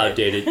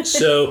outdated.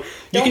 So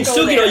you can go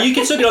still there. you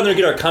can still get on there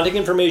and get our contact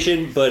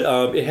information,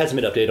 but it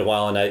hasn't been updated in a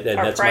while, and Our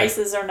that's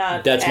prices are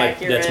not that's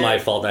accurate. my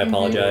fault, and I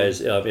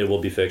apologize. It will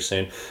be fixed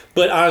soon.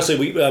 But honestly,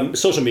 we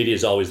social media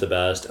is always the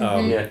best.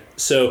 Yeah.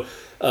 So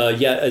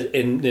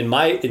in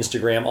my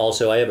Instagram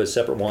also, I have a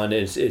separate one.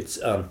 It's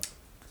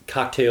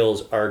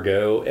Cocktails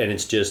Argo, and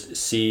it's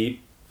just CT.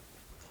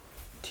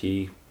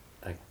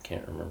 I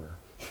can't remember.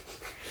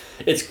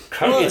 It's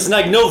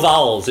like no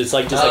vowels. It's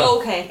like just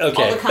okay. All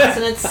the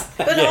consonants.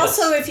 But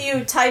also, if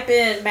you type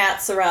in Matt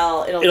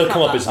Sorrell, it'll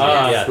come up as me.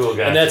 yeah. Cool,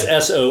 gotcha. And that's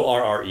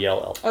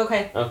SORRELL.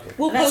 Okay. Okay.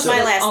 We'll That's post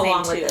my it last along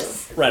name, with too.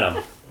 this. Right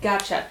on.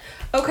 Gotcha.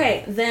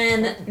 Okay,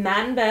 then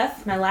Matt and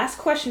Beth, my last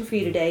question for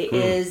you today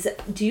is: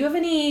 do you have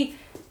any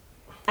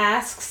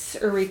asks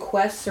or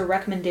requests or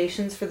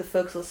recommendations for the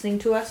folks listening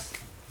to us?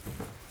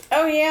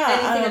 Oh yeah,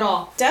 Anything at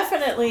all?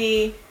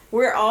 Definitely.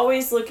 We're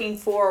always looking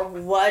for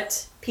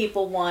what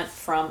people want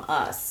from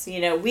us. You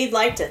know, we'd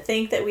like to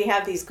think that we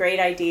have these great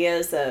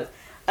ideas of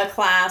a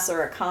class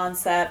or a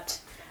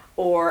concept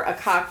or a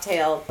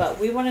cocktail, but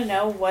we want to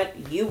know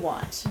what you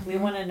want. We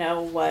want to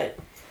know what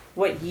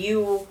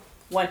you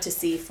want to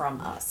see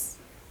from us.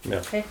 Yeah.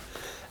 Okay.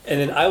 And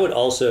then I would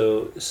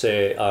also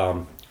say,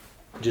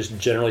 just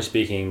generally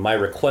speaking, my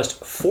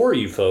request for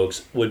you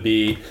folks would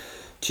be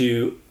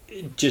to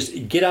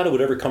just get out of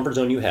whatever comfort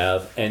zone you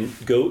have and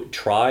go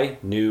try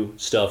new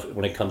stuff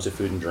when it comes to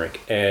food and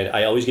drink. And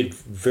I always get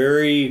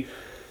very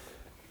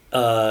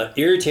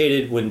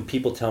irritated when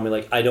people tell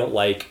me I don't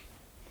like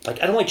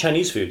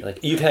Chinese food.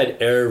 Like, you've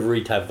had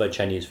every type of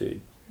Chinese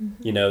food.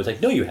 You know, it's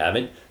like, no, you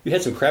haven't. You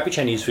had some crappy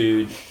Chinese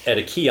food at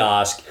a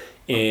kiosk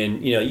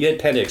in, you had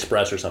Panda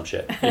Express or some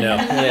shit,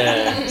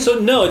 Yeah. So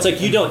no, it's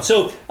like you don't.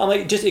 So I'm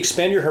like, just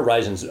expand your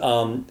horizons.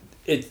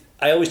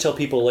 I always tell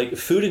people,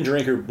 food and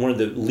drink are one of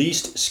the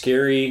least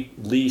scary,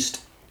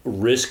 least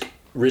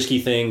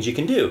risky things you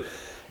can do.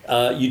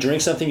 You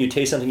drink something, you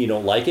taste something, you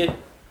don't like it,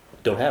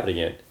 don't have it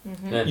again.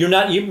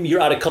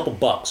 You're out a couple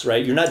bucks,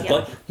 right? You're not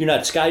you're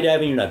not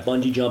skydiving, you're not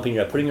bungee jumping,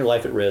 you're not putting your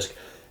life at risk.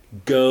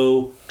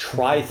 Go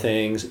try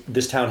things.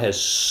 This town has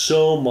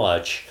so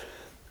much,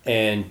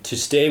 and to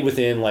stay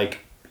within like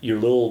your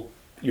little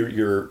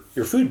your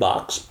food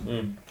box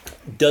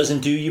doesn't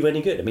do you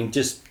any good. I mean,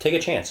 just take a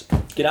chance.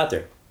 Get out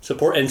there.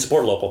 Support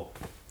local.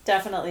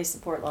 Definitely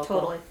support local.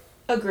 Totally.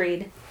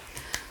 Agreed.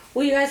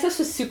 Well, you guys, this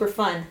was super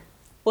fun.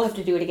 We'll have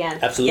to do it again.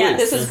 Absolutely. Yeah,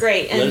 this was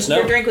great. And Let us know.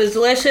 your drink was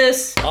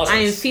delicious. Awesome.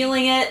 I am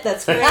feeling it.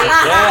 That's great.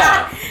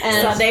 Yeah.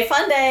 And Sunday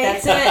fun day.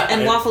 that's it.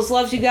 And Waffles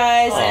loves you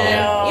guys. And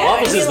yeah,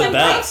 Waffles is the like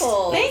best.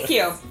 waffles. Thank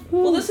you.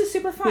 Well, this is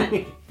super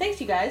fun. Thanks,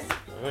 you guys.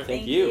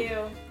 Thank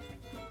you.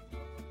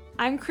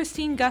 I'm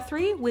Christine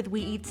Guthrie with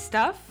We Eat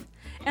Stuff,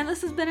 and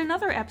this has been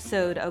another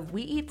episode of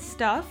We Eat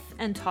Stuff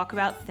and Talk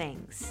About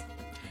Things.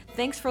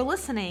 Thanks for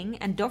listening,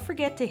 and don't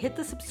forget to hit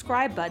the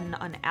subscribe button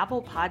on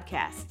Apple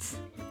Podcasts.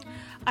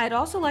 I'd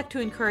also like to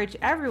encourage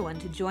everyone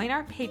to join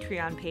our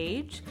Patreon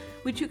page,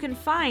 which you can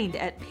find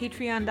at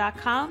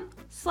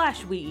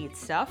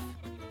patreon.com/weeatstuff.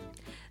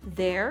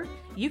 There,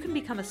 you can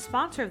become a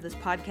sponsor of this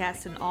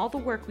podcast and all the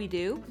work we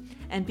do,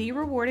 and be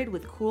rewarded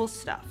with cool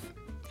stuff.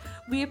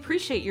 We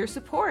appreciate your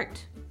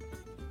support.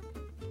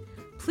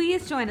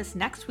 Please join us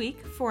next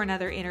week for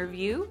another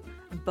interview,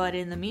 but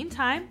in the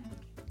meantime,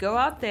 go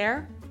out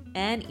there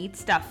and eat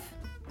stuff.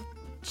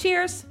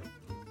 Cheers!